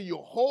saying to you,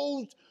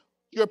 hold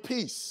your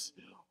peace.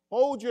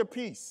 Hold your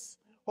peace.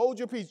 Hold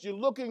your peace. You're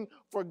looking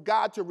for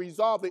God to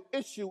resolve the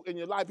issue in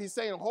your life. He's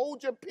saying,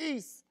 hold your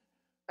peace,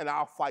 and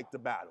I'll fight the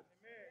battle.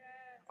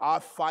 I'll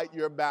fight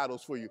your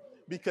battles for you.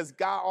 Because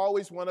God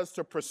always wants us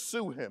to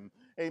pursue him.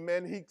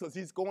 Amen. Because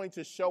he's going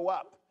to show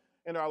up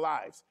in our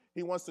lives.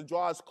 He wants to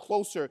draw us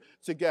closer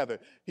together.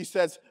 He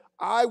says,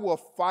 I will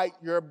fight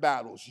your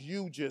battles.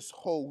 You just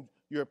hold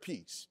your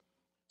peace.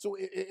 So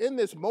in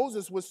this,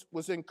 Moses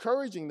was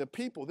encouraging the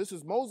people. This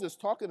is Moses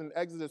talking in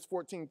Exodus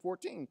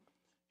 14:14.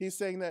 He's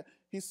saying that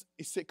he's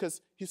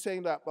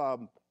saying that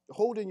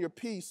holding your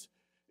peace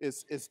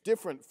is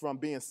different from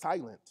being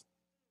silent.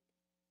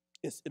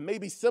 It may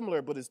be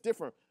similar, but it's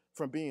different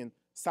from being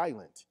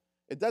silent.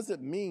 It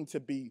doesn't mean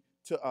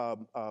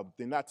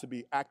not to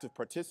be active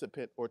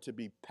participant or to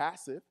be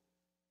passive,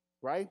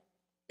 right?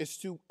 It's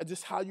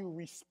just how you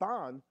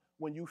respond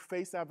when you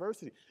face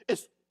adversity.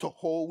 It's to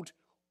hold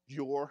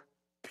your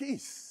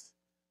peace.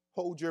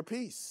 Hold your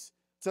peace.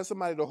 Tell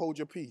somebody to hold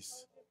your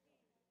peace.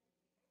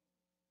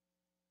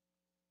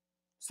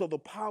 So the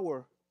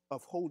power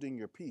of holding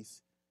your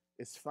peace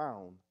is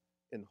found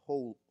in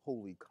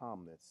holy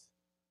calmness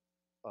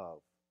of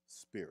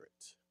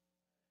spirit.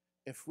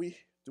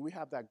 Do we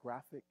have that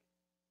graphic?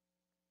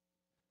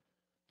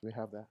 Do we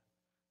have that?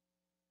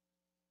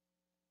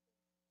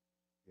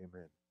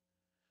 Amen.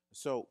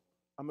 So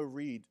I'm going to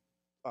read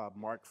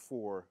Mark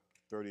 4:39-40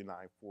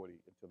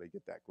 until they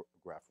get that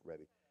graph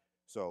ready.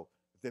 So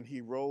then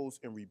he rose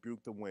and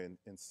rebuked the wind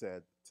and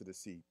said to the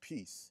sea,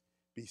 peace,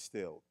 be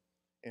still.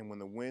 And when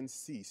the wind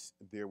ceased,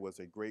 there was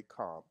a great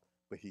calm.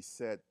 But he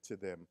said to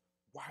them,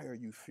 why are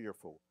you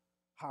fearful?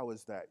 How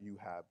is that you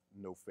have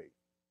no faith?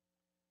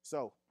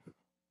 So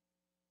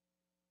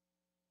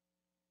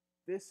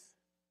this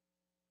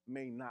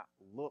may not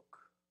look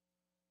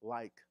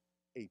like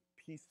a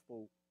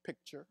peaceful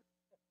picture,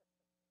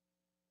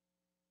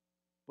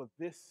 but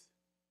this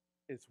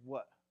is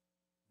what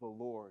the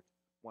Lord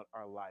want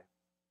our lives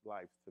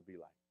to be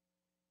like,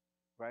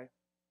 right?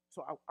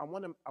 So I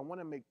want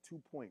to make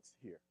 2 points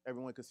here.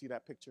 Everyone can see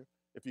that picture.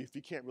 If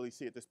you can't really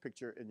see it, this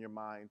picture in your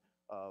mind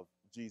of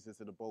Jesus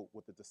in a boat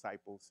with the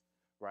disciples,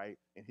 right?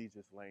 And he's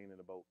just laying in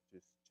the boat,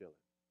 just chilling,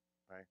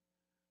 right?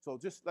 So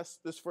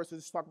let's first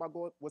just talk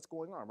about what's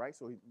going on, right?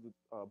 So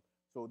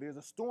there's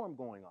a storm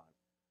going on,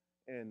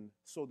 and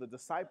so the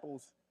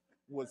disciples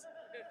was,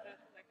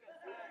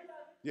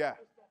 yeah,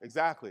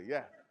 exactly,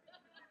 yeah.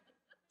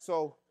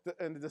 So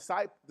the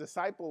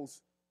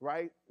disciples,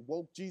 right,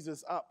 woke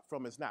Jesus up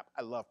from his nap.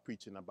 I love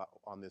preaching about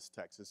on this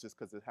text. It's just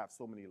because it has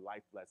so many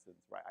life lessons,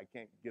 right? I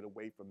can't get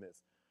away from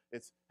this.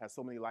 It has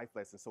so many life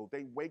lessons. So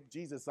they wake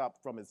Jesus up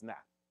from his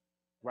nap,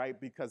 right,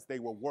 because they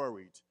were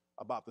worried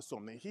about the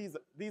storm. And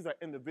these are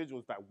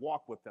individuals that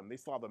walk with him. They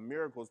saw the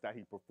miracles that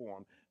he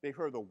performed. They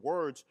heard the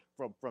words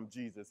from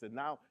Jesus. And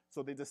now,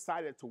 so they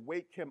decided to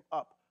wake him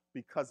up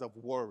because of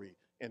worry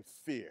and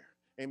fear.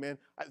 Amen.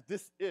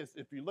 This is,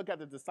 if you look at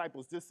the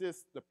disciples, this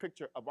is the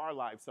picture of our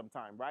lives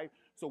sometime, right?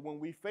 So when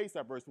we face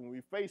adversity, when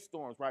we face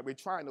storms, right, we're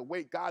trying to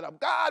wake God up.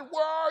 God,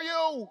 where are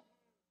you?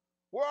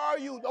 Where are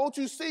you? Don't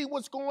you see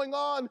what's going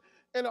on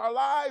in our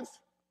lives?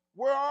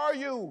 Where are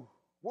you?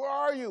 Where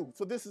are you?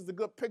 So this is a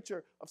good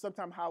picture of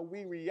sometimes how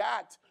we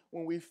react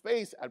when we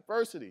face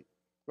adversity,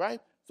 right?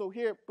 So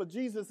here, but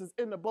Jesus is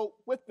in the boat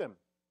with them.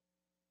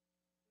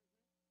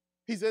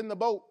 He's in the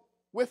boat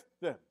with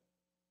them,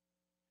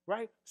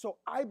 right? So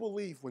I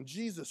believe when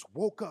Jesus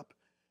woke up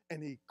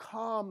and he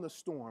calmed the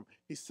storm,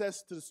 he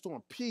says to the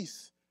storm,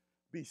 peace,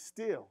 be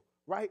still,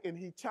 right? And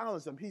he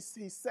challenged them. He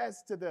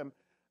says to them,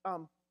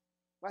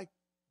 like,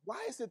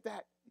 why is it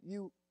that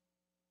you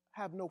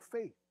have no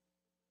faith?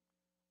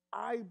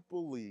 I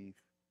believe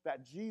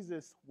that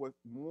Jesus was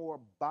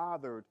more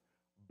bothered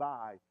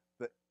by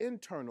the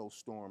internal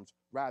storms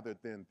rather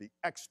than the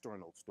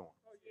external storms.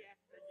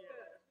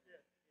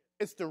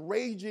 It's the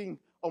raging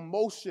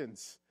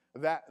emotions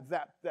that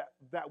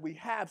we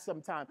have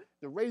sometimes,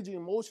 the raging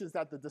emotions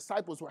that the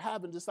disciples were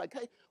having, just like,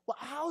 hey, well,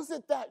 how is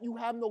it that you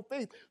have no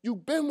faith?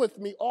 You've been with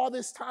me all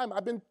this time.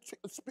 I've been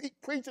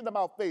preaching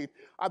about faith.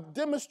 I've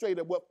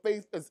demonstrated what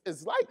faith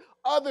is like.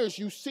 Others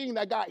you've seen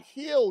that got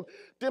healed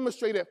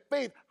demonstrated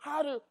faith.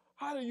 How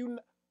do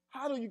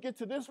you get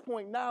to this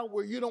point now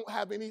where you don't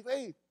have any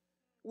faith?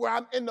 Where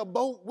I'm in the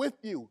boat with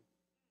you.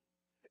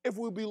 If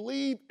we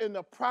believe in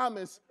the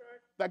promise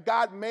that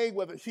God made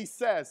with us, he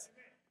says,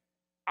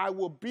 I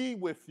will be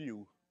with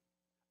you.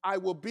 I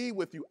will be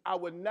with you. I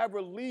will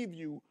never leave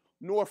you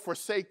nor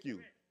forsake you.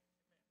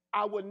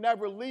 I will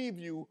never leave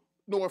you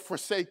nor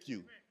forsake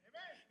you.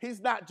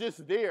 He's not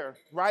just there,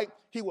 right?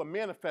 He will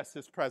manifest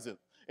his presence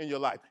in your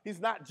life. He's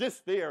not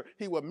just there.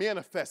 He will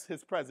manifest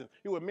his presence.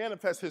 He will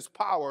manifest his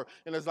power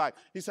in his life.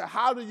 He said,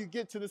 how do you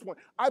get to this point?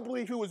 I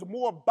believe he was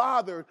more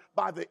bothered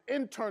by the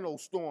internal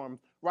storm,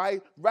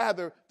 right,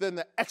 rather than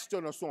the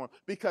external storm,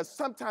 because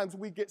sometimes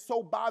we get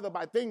so bothered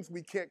by things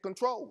we can't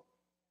control.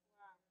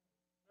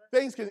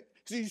 Things can,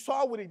 so you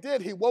saw what he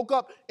did. He woke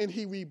up and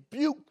he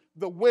rebuked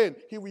the wind.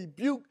 He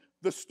rebuked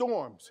the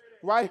storms,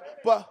 right?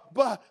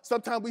 But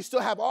sometimes we still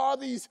have all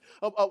these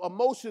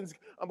emotions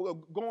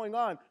going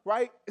on,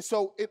 right?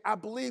 So I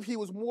believe he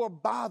was more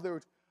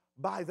bothered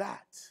by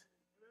that.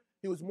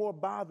 He was more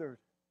bothered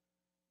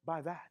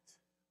by that.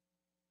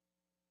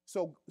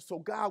 So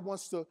God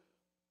wants to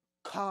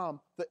calm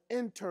the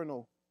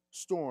internal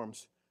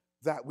storms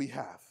that we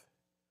have.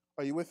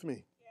 Are you with me?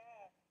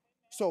 Yeah.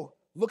 So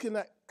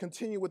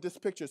continue with this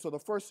picture. So the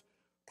first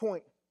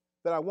point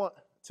that I want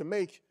to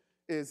make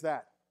is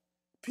that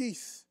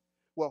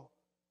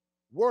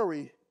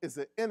worry is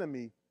the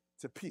enemy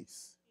to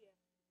peace.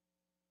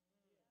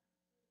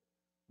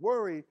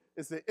 Worry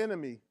is the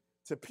enemy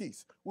to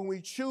peace. When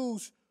we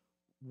choose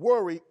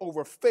worry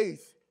over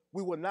faith,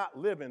 we will not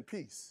live in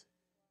peace.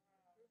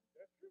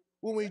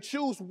 When we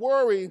choose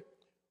worry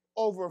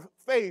over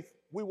faith,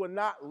 we will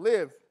not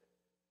live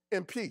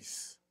in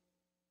peace.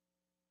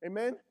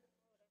 Amen?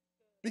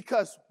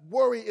 Because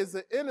worry is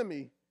the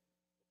enemy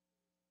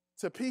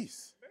to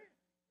peace.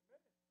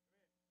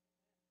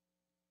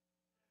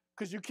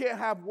 Because you can't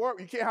have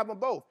worry, you can't have them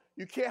both.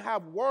 You can't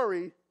have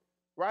worry,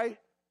 right,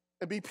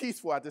 and be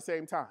peaceful at the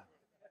same time.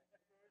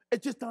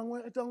 It just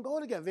don't go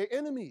together. They're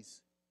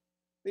enemies.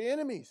 They're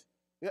enemies.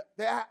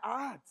 They're at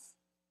odds.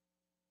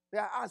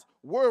 They're at odds.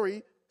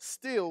 Worry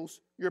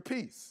steals your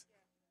peace.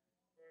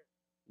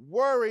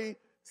 Worry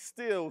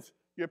steals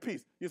your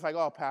peace. You're like,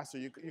 oh, Pastor,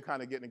 you're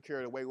kind of getting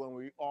carried away when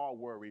we all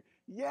worry.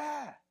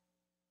 Yeah,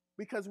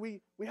 because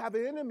we have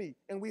an enemy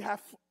and we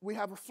have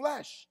a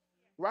flesh,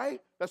 right?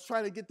 That's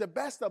trying to get the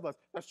best of us.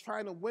 That's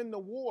trying to win the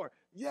war.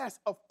 Yes,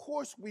 of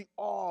course we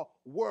all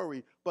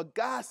worry. But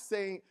God's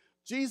saying,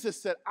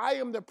 Jesus said, I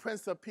am the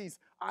Prince of Peace.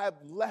 I have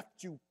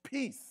left you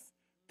peace,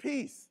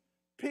 peace,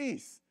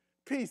 peace,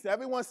 peace.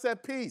 Everyone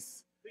said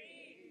peace,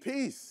 peace,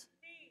 peace.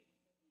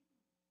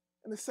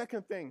 And the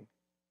second thing,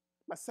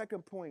 my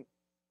second point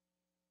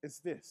is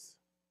this.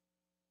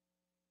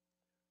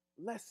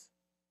 Let's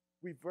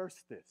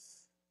reverse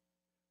this.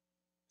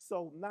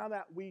 So now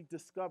that we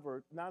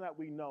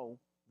know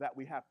that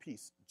we have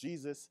peace.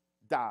 Jesus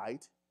died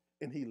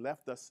and he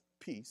left us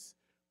peace.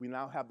 We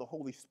now have the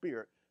Holy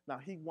Spirit. Now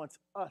he wants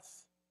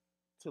us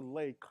to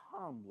lay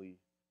calmly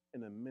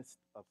in the midst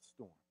of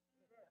storm.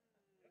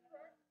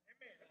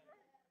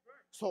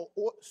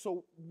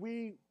 So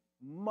we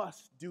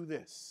must do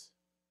this.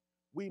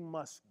 We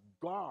must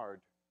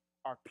guard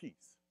our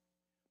peace.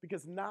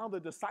 Because now the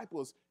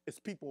disciples is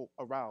people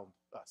around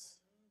us,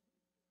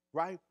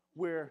 right?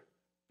 Where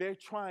they're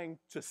trying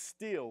to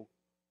steal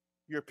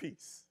your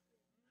peace.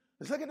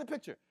 Let's look at the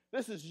picture.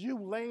 This is you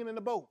laying in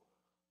the boat,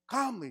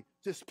 calmly,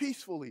 just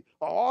peacefully,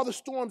 while all the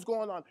storms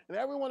going on, and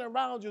everyone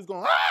around you is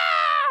going,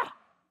 ah!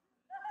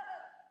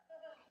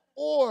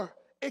 Or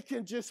it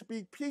can just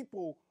be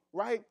people,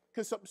 right?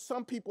 Because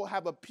some people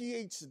have a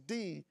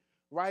PhD,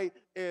 right,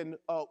 in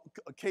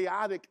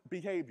chaotic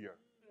behavior.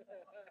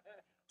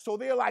 So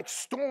they're like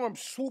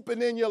storms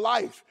swooping in your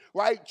life,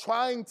 right,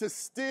 trying to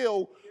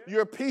steal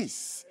your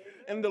peace.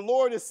 And the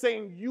Lord is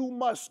saying, you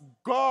must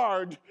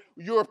guard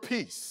your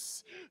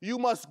peace. You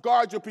must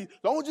guard your peace.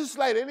 Don't just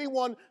let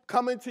anyone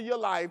come into your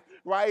life,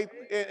 right,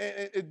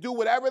 and do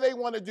whatever they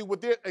want to do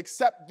with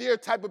accept their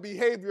type of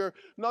behavior.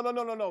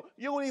 No.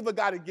 You don't even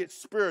got to get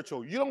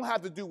spiritual. You don't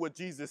have to do what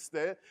Jesus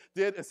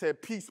did and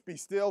said, peace, be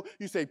still.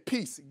 You say,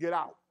 peace, get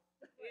out.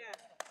 Yeah.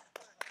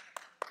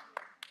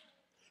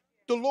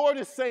 The Lord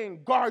is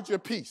saying, guard your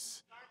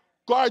peace.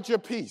 Guard your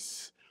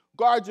peace.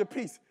 Guard your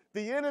peace.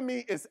 The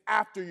enemy is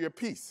after your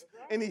peace.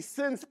 And he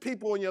sends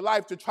people in your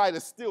life to try to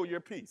steal your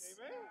peace.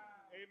 Amen.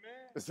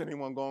 Is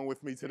anyone going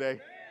with me today?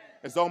 Amen.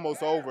 It's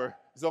almost over.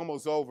 It's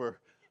almost over.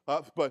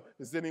 But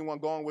is anyone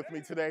going with me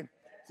today?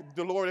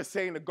 The Lord is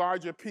saying to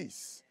guard your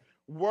peace.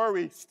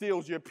 Worry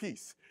steals your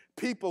peace.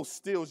 People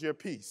steals your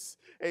peace.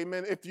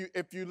 Amen.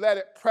 If you let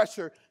it,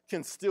 pressure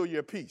can steal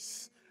your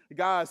peace.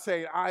 God is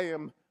saying, I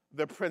am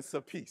the Prince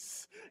of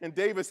Peace. And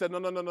David said, no.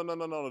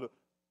 The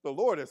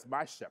Lord is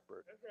my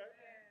shepherd.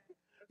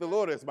 The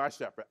Lord is my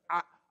shepherd.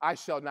 I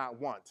shall not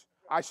want.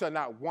 I shall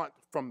not want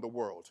from the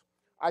world.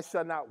 I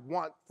shall not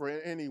want for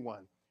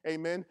anyone.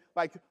 Amen.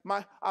 Like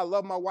I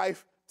love my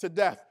wife to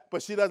death,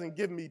 but she doesn't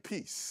give me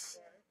peace.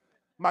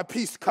 My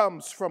peace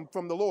comes from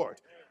the Lord.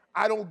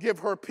 I don't give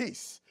her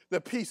peace.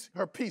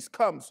 Her peace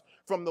comes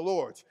from the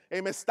Lord.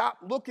 Amen. Stop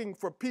looking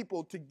for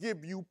people to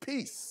give you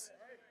peace.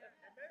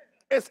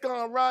 It's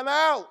going to run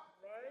out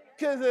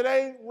because it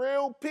ain't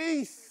real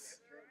peace.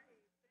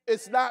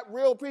 It's not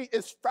real peace.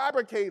 It's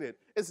fabricated.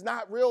 It's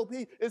not real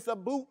peace. It's a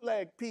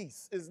bootleg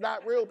peace. It's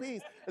not real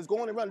peace. It's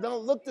going to run. It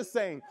don't look the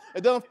same.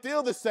 It don't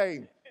feel the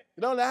same.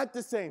 It don't act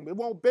the same. It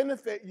won't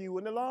benefit you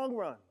in the long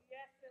run.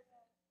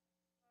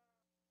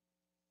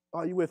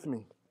 Are you with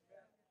me?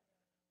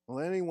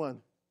 Will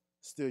anyone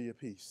steal your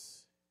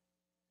peace?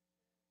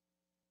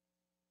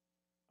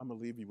 I'm going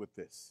to leave you with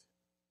this.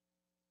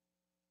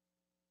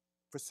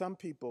 For some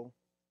people,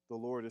 the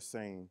Lord is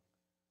saying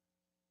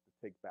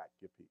to take back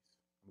your peace.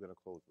 I'm going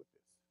to close with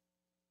this.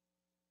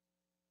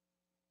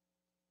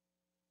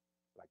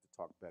 I like to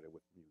talk better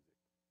with music.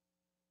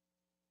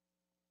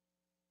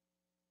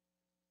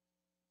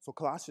 So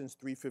Colossians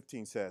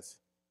 3:15 says,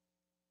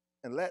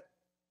 and let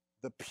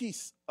the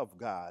peace of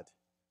God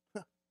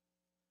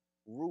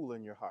rule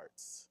in your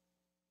hearts,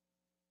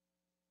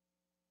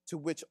 to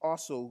which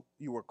also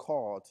you were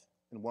called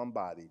in one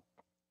body,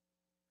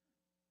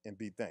 and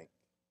be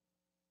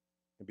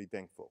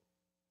thankful.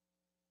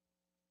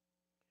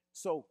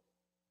 So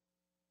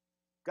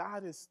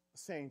God is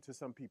saying to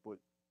some people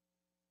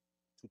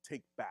to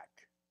take back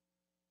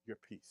your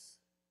peace.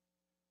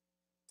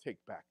 Take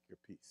back your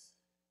peace.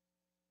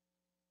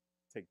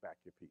 Take back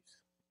your peace.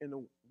 And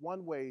the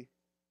one way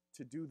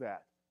to do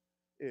that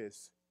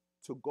is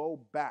to go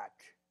back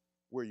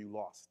where you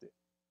lost it.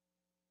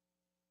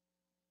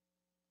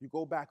 You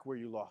go back where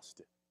you lost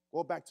it.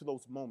 Go back to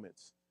those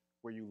moments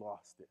where you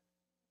lost it.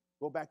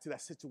 Go back to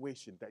that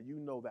situation that you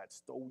know that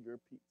stole your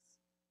peace.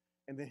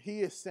 And then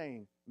he is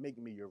saying, make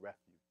me your refuge.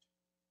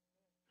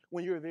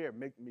 When you're there,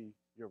 make me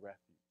your refuge.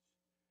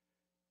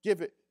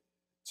 Give it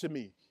to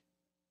me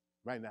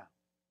right now.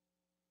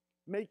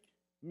 Make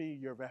me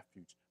your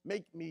refuge.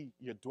 Make me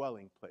your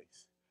dwelling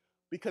place.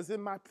 Because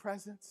in my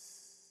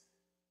presence,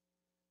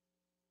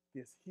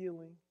 there's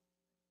healing.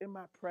 In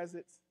my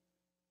presence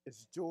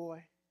is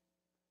joy.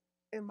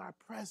 In my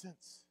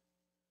presence,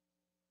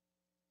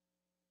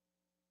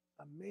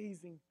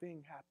 amazing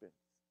thing happens.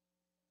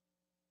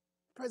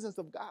 The presence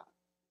of God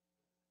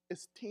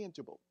is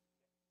tangible.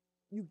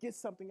 You get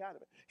something out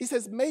of it. He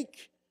says,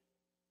 make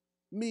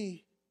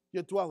me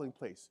your dwelling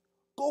place.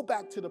 Go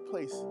back to the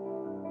place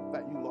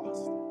that you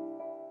lost.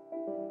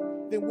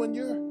 Then when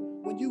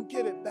you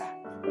get it back,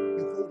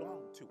 you hold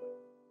on to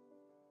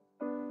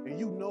it. And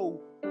you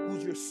know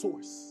who's your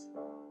source.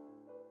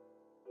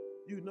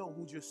 You know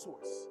who's your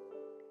source.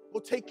 Go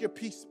take your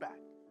peace back.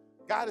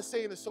 God is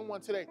saying to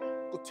someone today,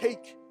 go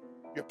take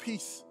your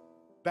peace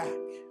back.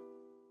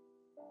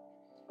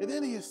 And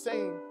then he is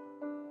saying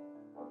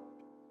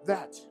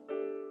that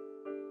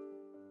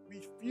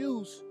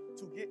refuse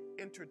to get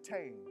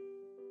entertained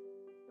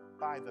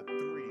by the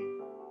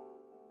three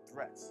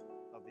threats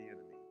of the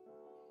enemy.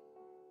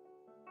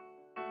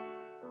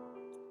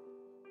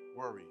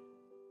 worry,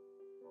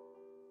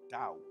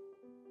 doubt,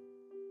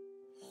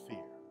 fear.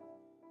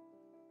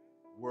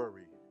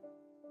 Worry,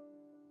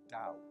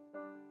 doubt,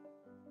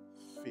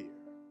 fear.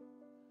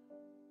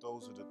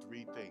 Those are the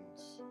three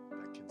things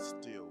that can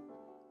steal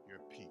your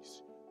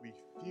peace.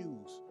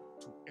 Refuse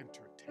to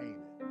entertain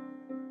it.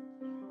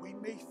 We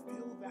may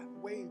feel that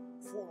way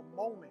for a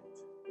moment,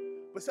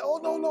 but say, oh,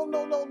 no.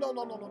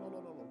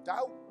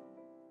 Doubt?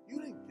 You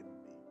didn't give me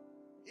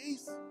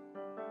peace.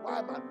 Why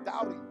am I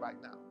doubting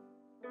right now?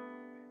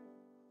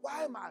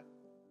 Why am I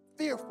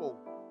fearful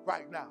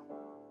right now?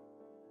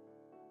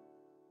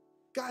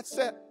 God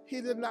said he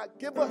did not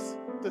give us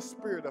the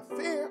spirit of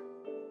fear.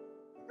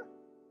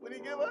 What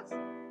did he give us?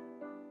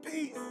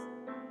 Peace.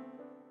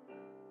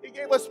 He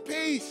gave us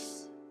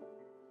peace.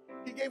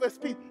 He gave us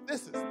peace.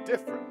 This is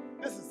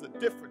different. This is a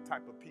different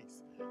type of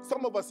peace.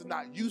 Some of us are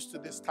not used to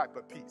this type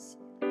of peace.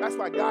 That's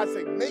why God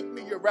said, make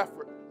me your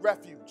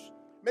refuge.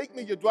 Make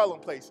me your dwelling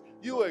place.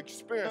 You will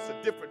experience a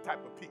different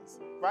type of peace,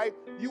 right?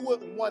 You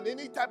wouldn't want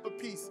any type of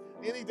peace,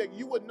 anything.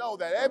 You would know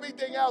that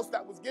everything else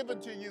that was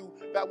given to you,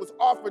 that was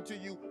offered to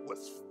you,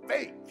 was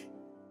fake.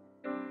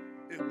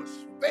 It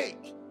was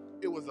fake.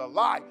 It was a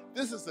lie.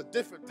 This is a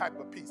different type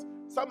of peace.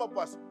 Some of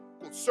us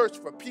will search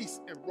for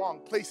peace in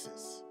wrong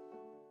places.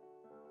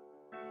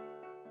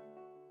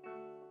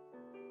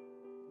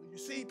 When you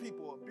see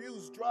people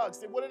abuse drugs,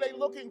 then what are they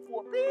looking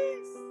for?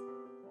 Peace.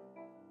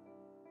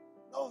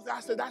 No,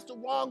 I said, that's the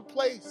wrong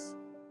place.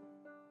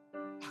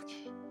 I'll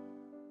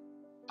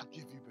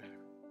give you better.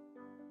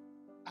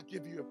 I'll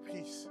give you a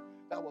peace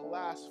that will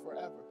last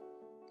forever.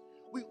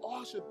 We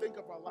all should think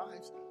of our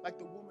lives like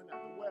the woman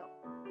at the well.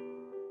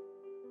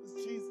 It's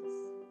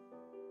Jesus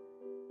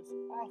is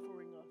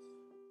offering us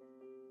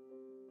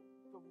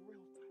the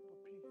real type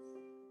of peace,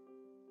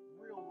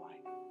 real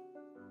life,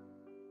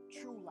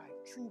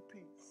 true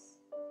peace.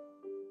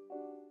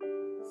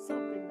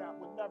 Something that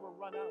will never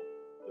run out.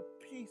 The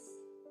peace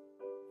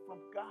from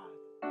God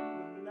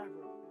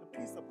the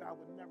peace of God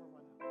will never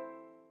run out.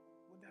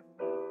 Will never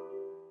run out.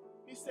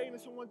 He's saying to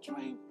someone,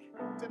 drink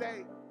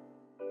today.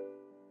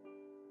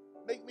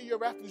 Make me your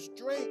refuge.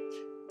 Drink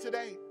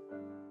today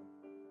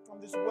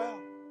from this well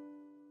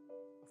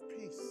of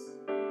peace.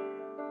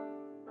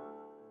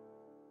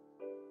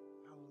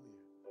 Hallelujah.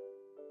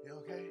 You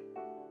okay?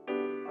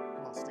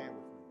 Come on, stand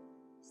with me.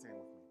 Stand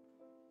with me.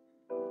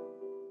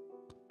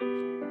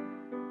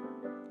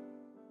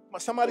 Come on,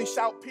 somebody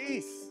shout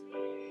peace.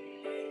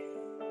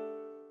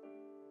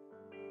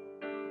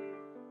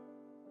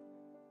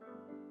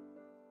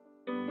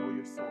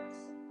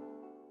 Source.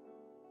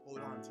 Hold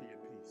on to your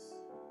peace.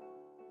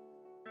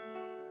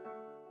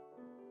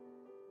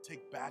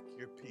 Take back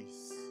your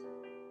peace.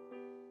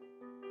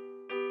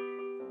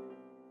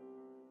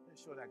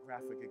 Let's show that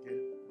graphic again.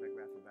 Put that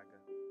graphic back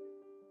up.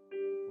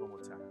 One more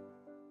time.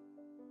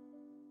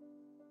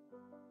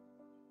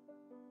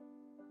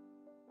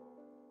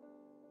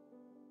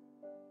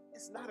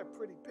 It's not a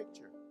pretty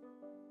picture.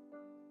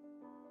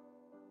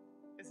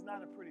 It's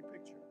not a pretty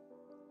picture.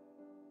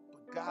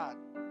 But God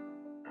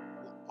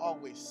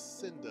always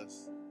send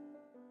us to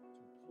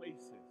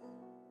places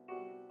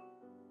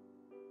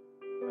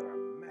that are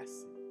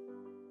messy.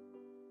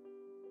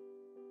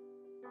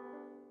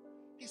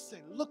 He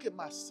said, look at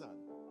my son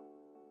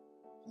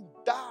who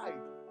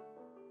died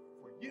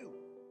for you.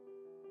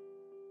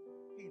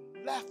 He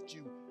left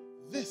you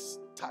this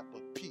type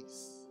of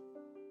peace.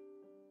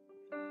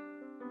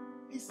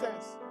 He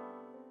says,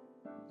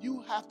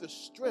 you have the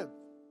strength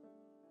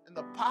and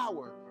the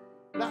power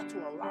not to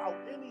allow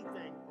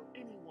anything or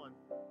anyone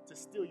to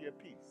steal your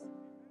peace.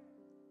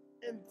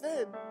 And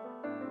then,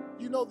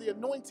 you know the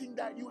anointing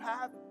that you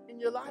have in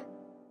your life?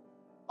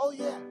 Oh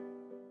yeah,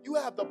 you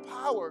have the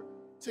power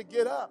to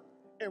get up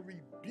and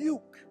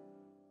rebuke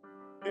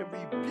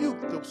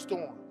the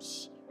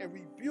storms, and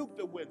rebuke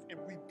the winds, and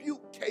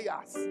rebuke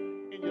chaos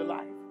in your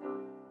life.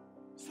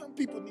 Some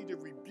people need to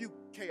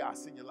rebuke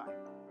chaos in your life.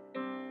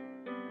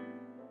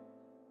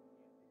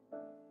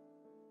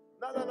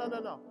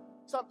 No.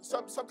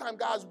 Sometimes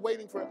God's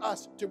waiting for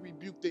us to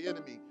rebuke the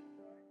enemy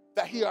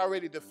that he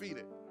already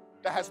defeated,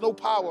 that has no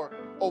power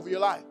over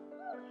your life.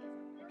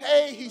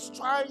 Hey, he's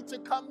trying to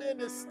come in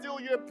and steal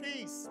your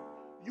peace.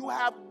 You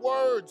have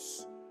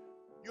words.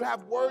 You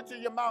have words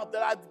in your mouth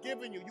that I've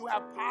given you. You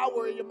have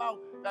power in your mouth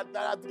that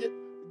I've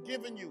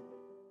given you.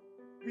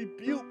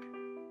 Rebuke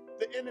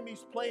the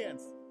enemy's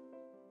plans.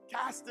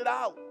 Cast it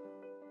out.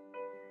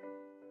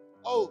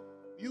 Oh,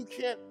 you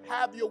can't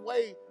have your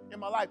way in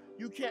my life.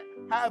 You can't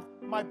have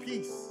my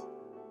peace.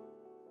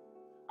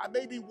 I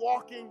may be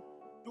walking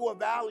through a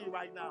valley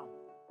right now.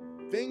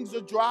 Things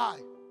are dry.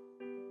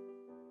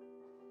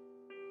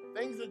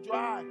 Things are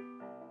dry.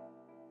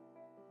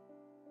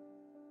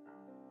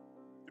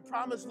 The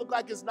promise looks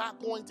like it's not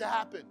going to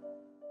happen.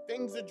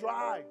 Things are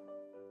dry.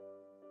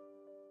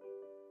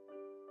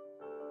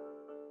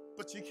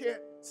 But you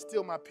can't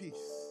steal my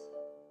peace.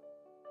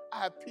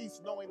 I have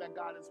peace knowing that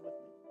God is with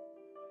me.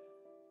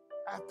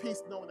 I have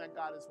peace knowing that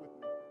God is with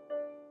me.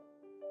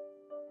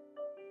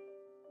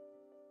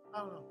 I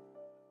don't know.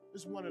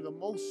 It's one of the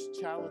most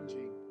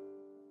challenging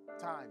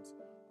times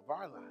of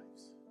our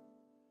lives.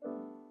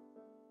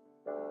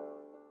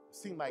 It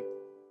seemed like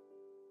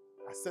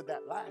I said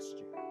that last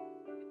year.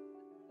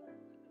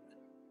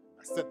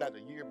 I said that a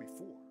year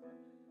before.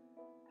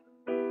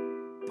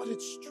 But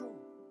it's true.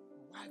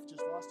 My wife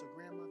just lost her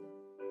grandmother.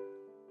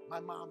 My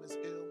mom is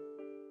ill.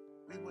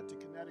 We went to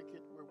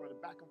Connecticut. We're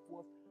running back and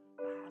forth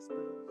to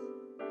hospitals.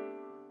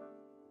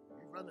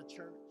 We run a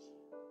church.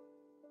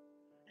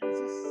 And it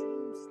just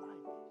seems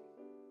like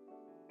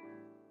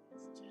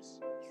it's just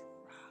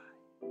dry.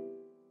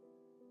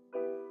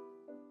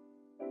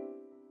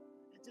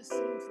 It just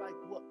seems like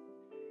what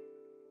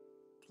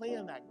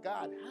plan that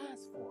God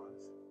has for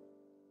us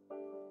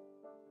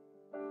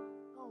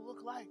don't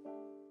look like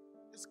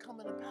it's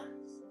coming to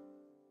pass.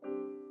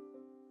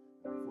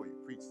 Before you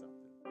preach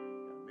something, you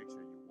gotta make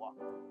sure you walk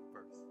through it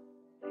first.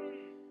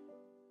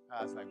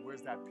 I was like,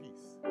 where's that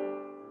peace?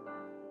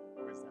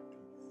 Where's that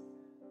peace?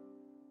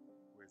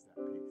 Where's that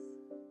peace?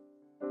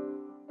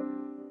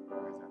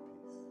 Where's that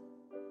peace?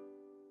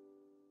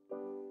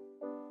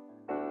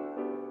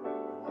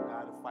 You want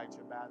God to fight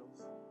your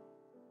battles?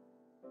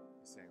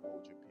 He's saying,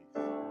 hold your peace.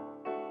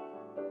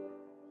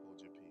 Hold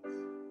your peace.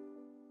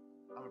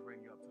 I'm going to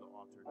bring you up to the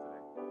altar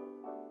today.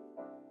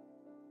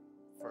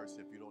 First,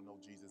 if you don't know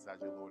Jesus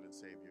as your Lord and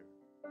Savior,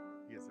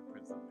 He is the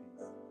Prince of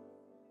Peace.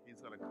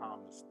 He's going to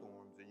calm the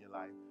storms in your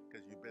life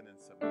because you've been in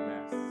some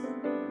mess.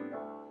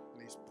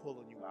 And He's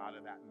pulling you out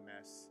of that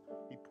mess.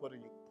 He's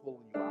pulling you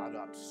out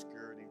of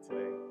obscurity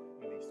today.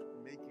 And He's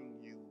making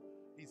you,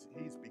 He's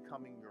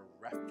becoming your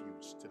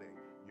refuge today,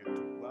 your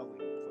dwelling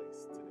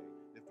place today.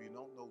 If you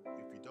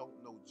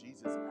don't know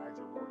Jesus as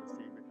your Lord and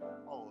Savior,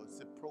 it's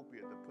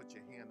appropriate to put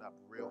your hand up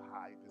real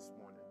high this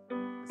morning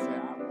and say,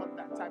 I want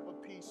that type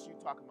of peace you're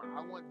talking about.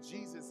 I want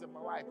Jesus in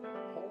my life.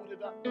 Hold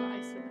it up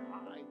nice and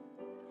high.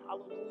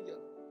 Hallelujah.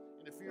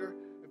 And if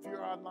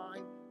you're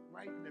online,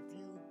 right, and if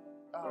you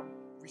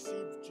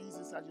receive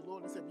Jesus as your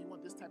Lord and Savior, you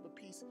want this type of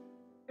peace,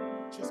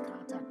 just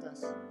contact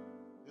us.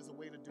 There's a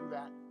way to do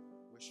that.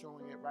 We're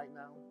showing it right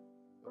now.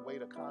 The way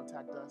to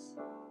contact us.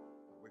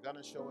 We're going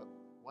to show it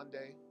one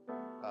day.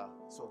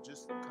 So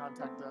just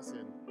contact us,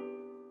 and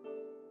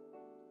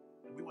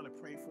we want to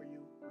pray for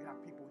you. We have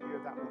people here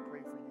that will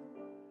pray for you.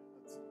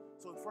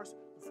 So the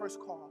first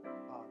call,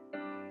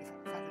 if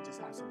I could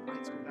just have some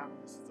lights go down.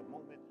 This is a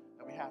moment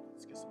that we have.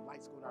 Let's get some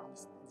lights go down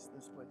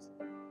this place.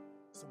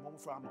 It's a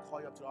moment for I'm going to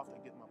call you up to the altar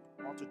and get my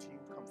altar team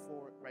to come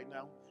forward right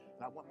now.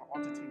 And I want my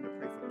altar team to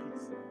pray for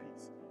peace.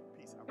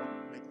 I want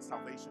to make a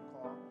salvation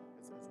call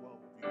as well.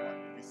 If you want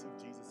to receive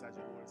Jesus as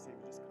your Lord and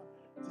Savior,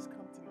 just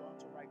come to the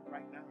altar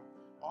right now.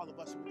 All of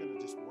us, we're going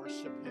to just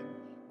worship Him.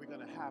 We're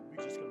going to be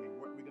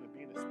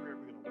in the Spirit.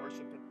 We're going to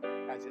worship Him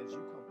as you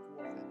come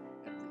forth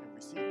and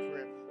receive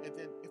prayer. And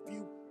then if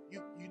you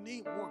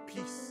need more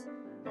peace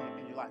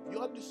in your life, you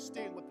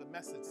understand what the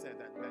message said,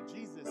 that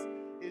Jesus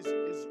is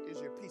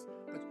your peace.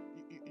 But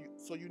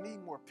so you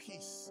need more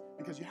peace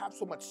because you have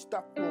so much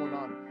stuff going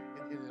on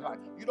in your life.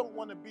 You don't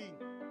want to be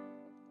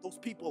those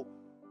people,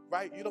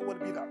 right? You don't want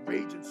to be that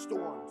raging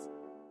storms,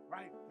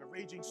 right? The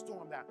raging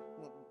storm that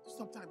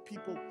sometimes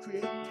people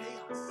create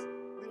chaos.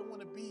 We don't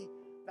want to be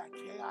that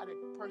chaotic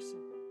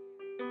person.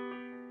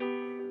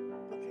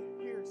 But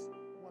here's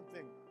one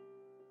thing.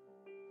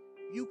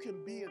 You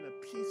can be in a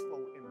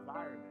peaceful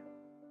environment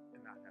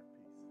and not have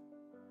peace.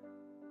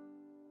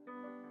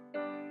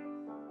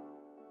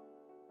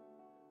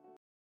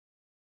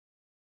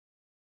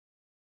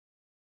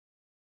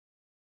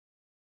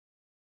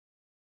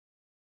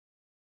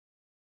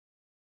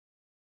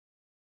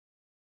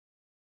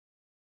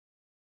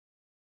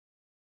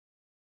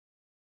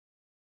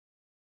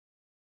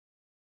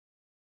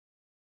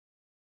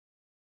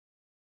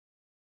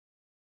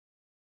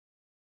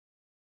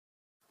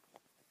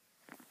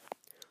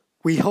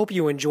 We hope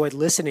you enjoyed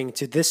listening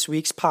to this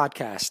week's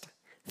podcast.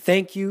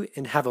 Thank you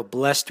and have a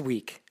blessed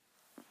week.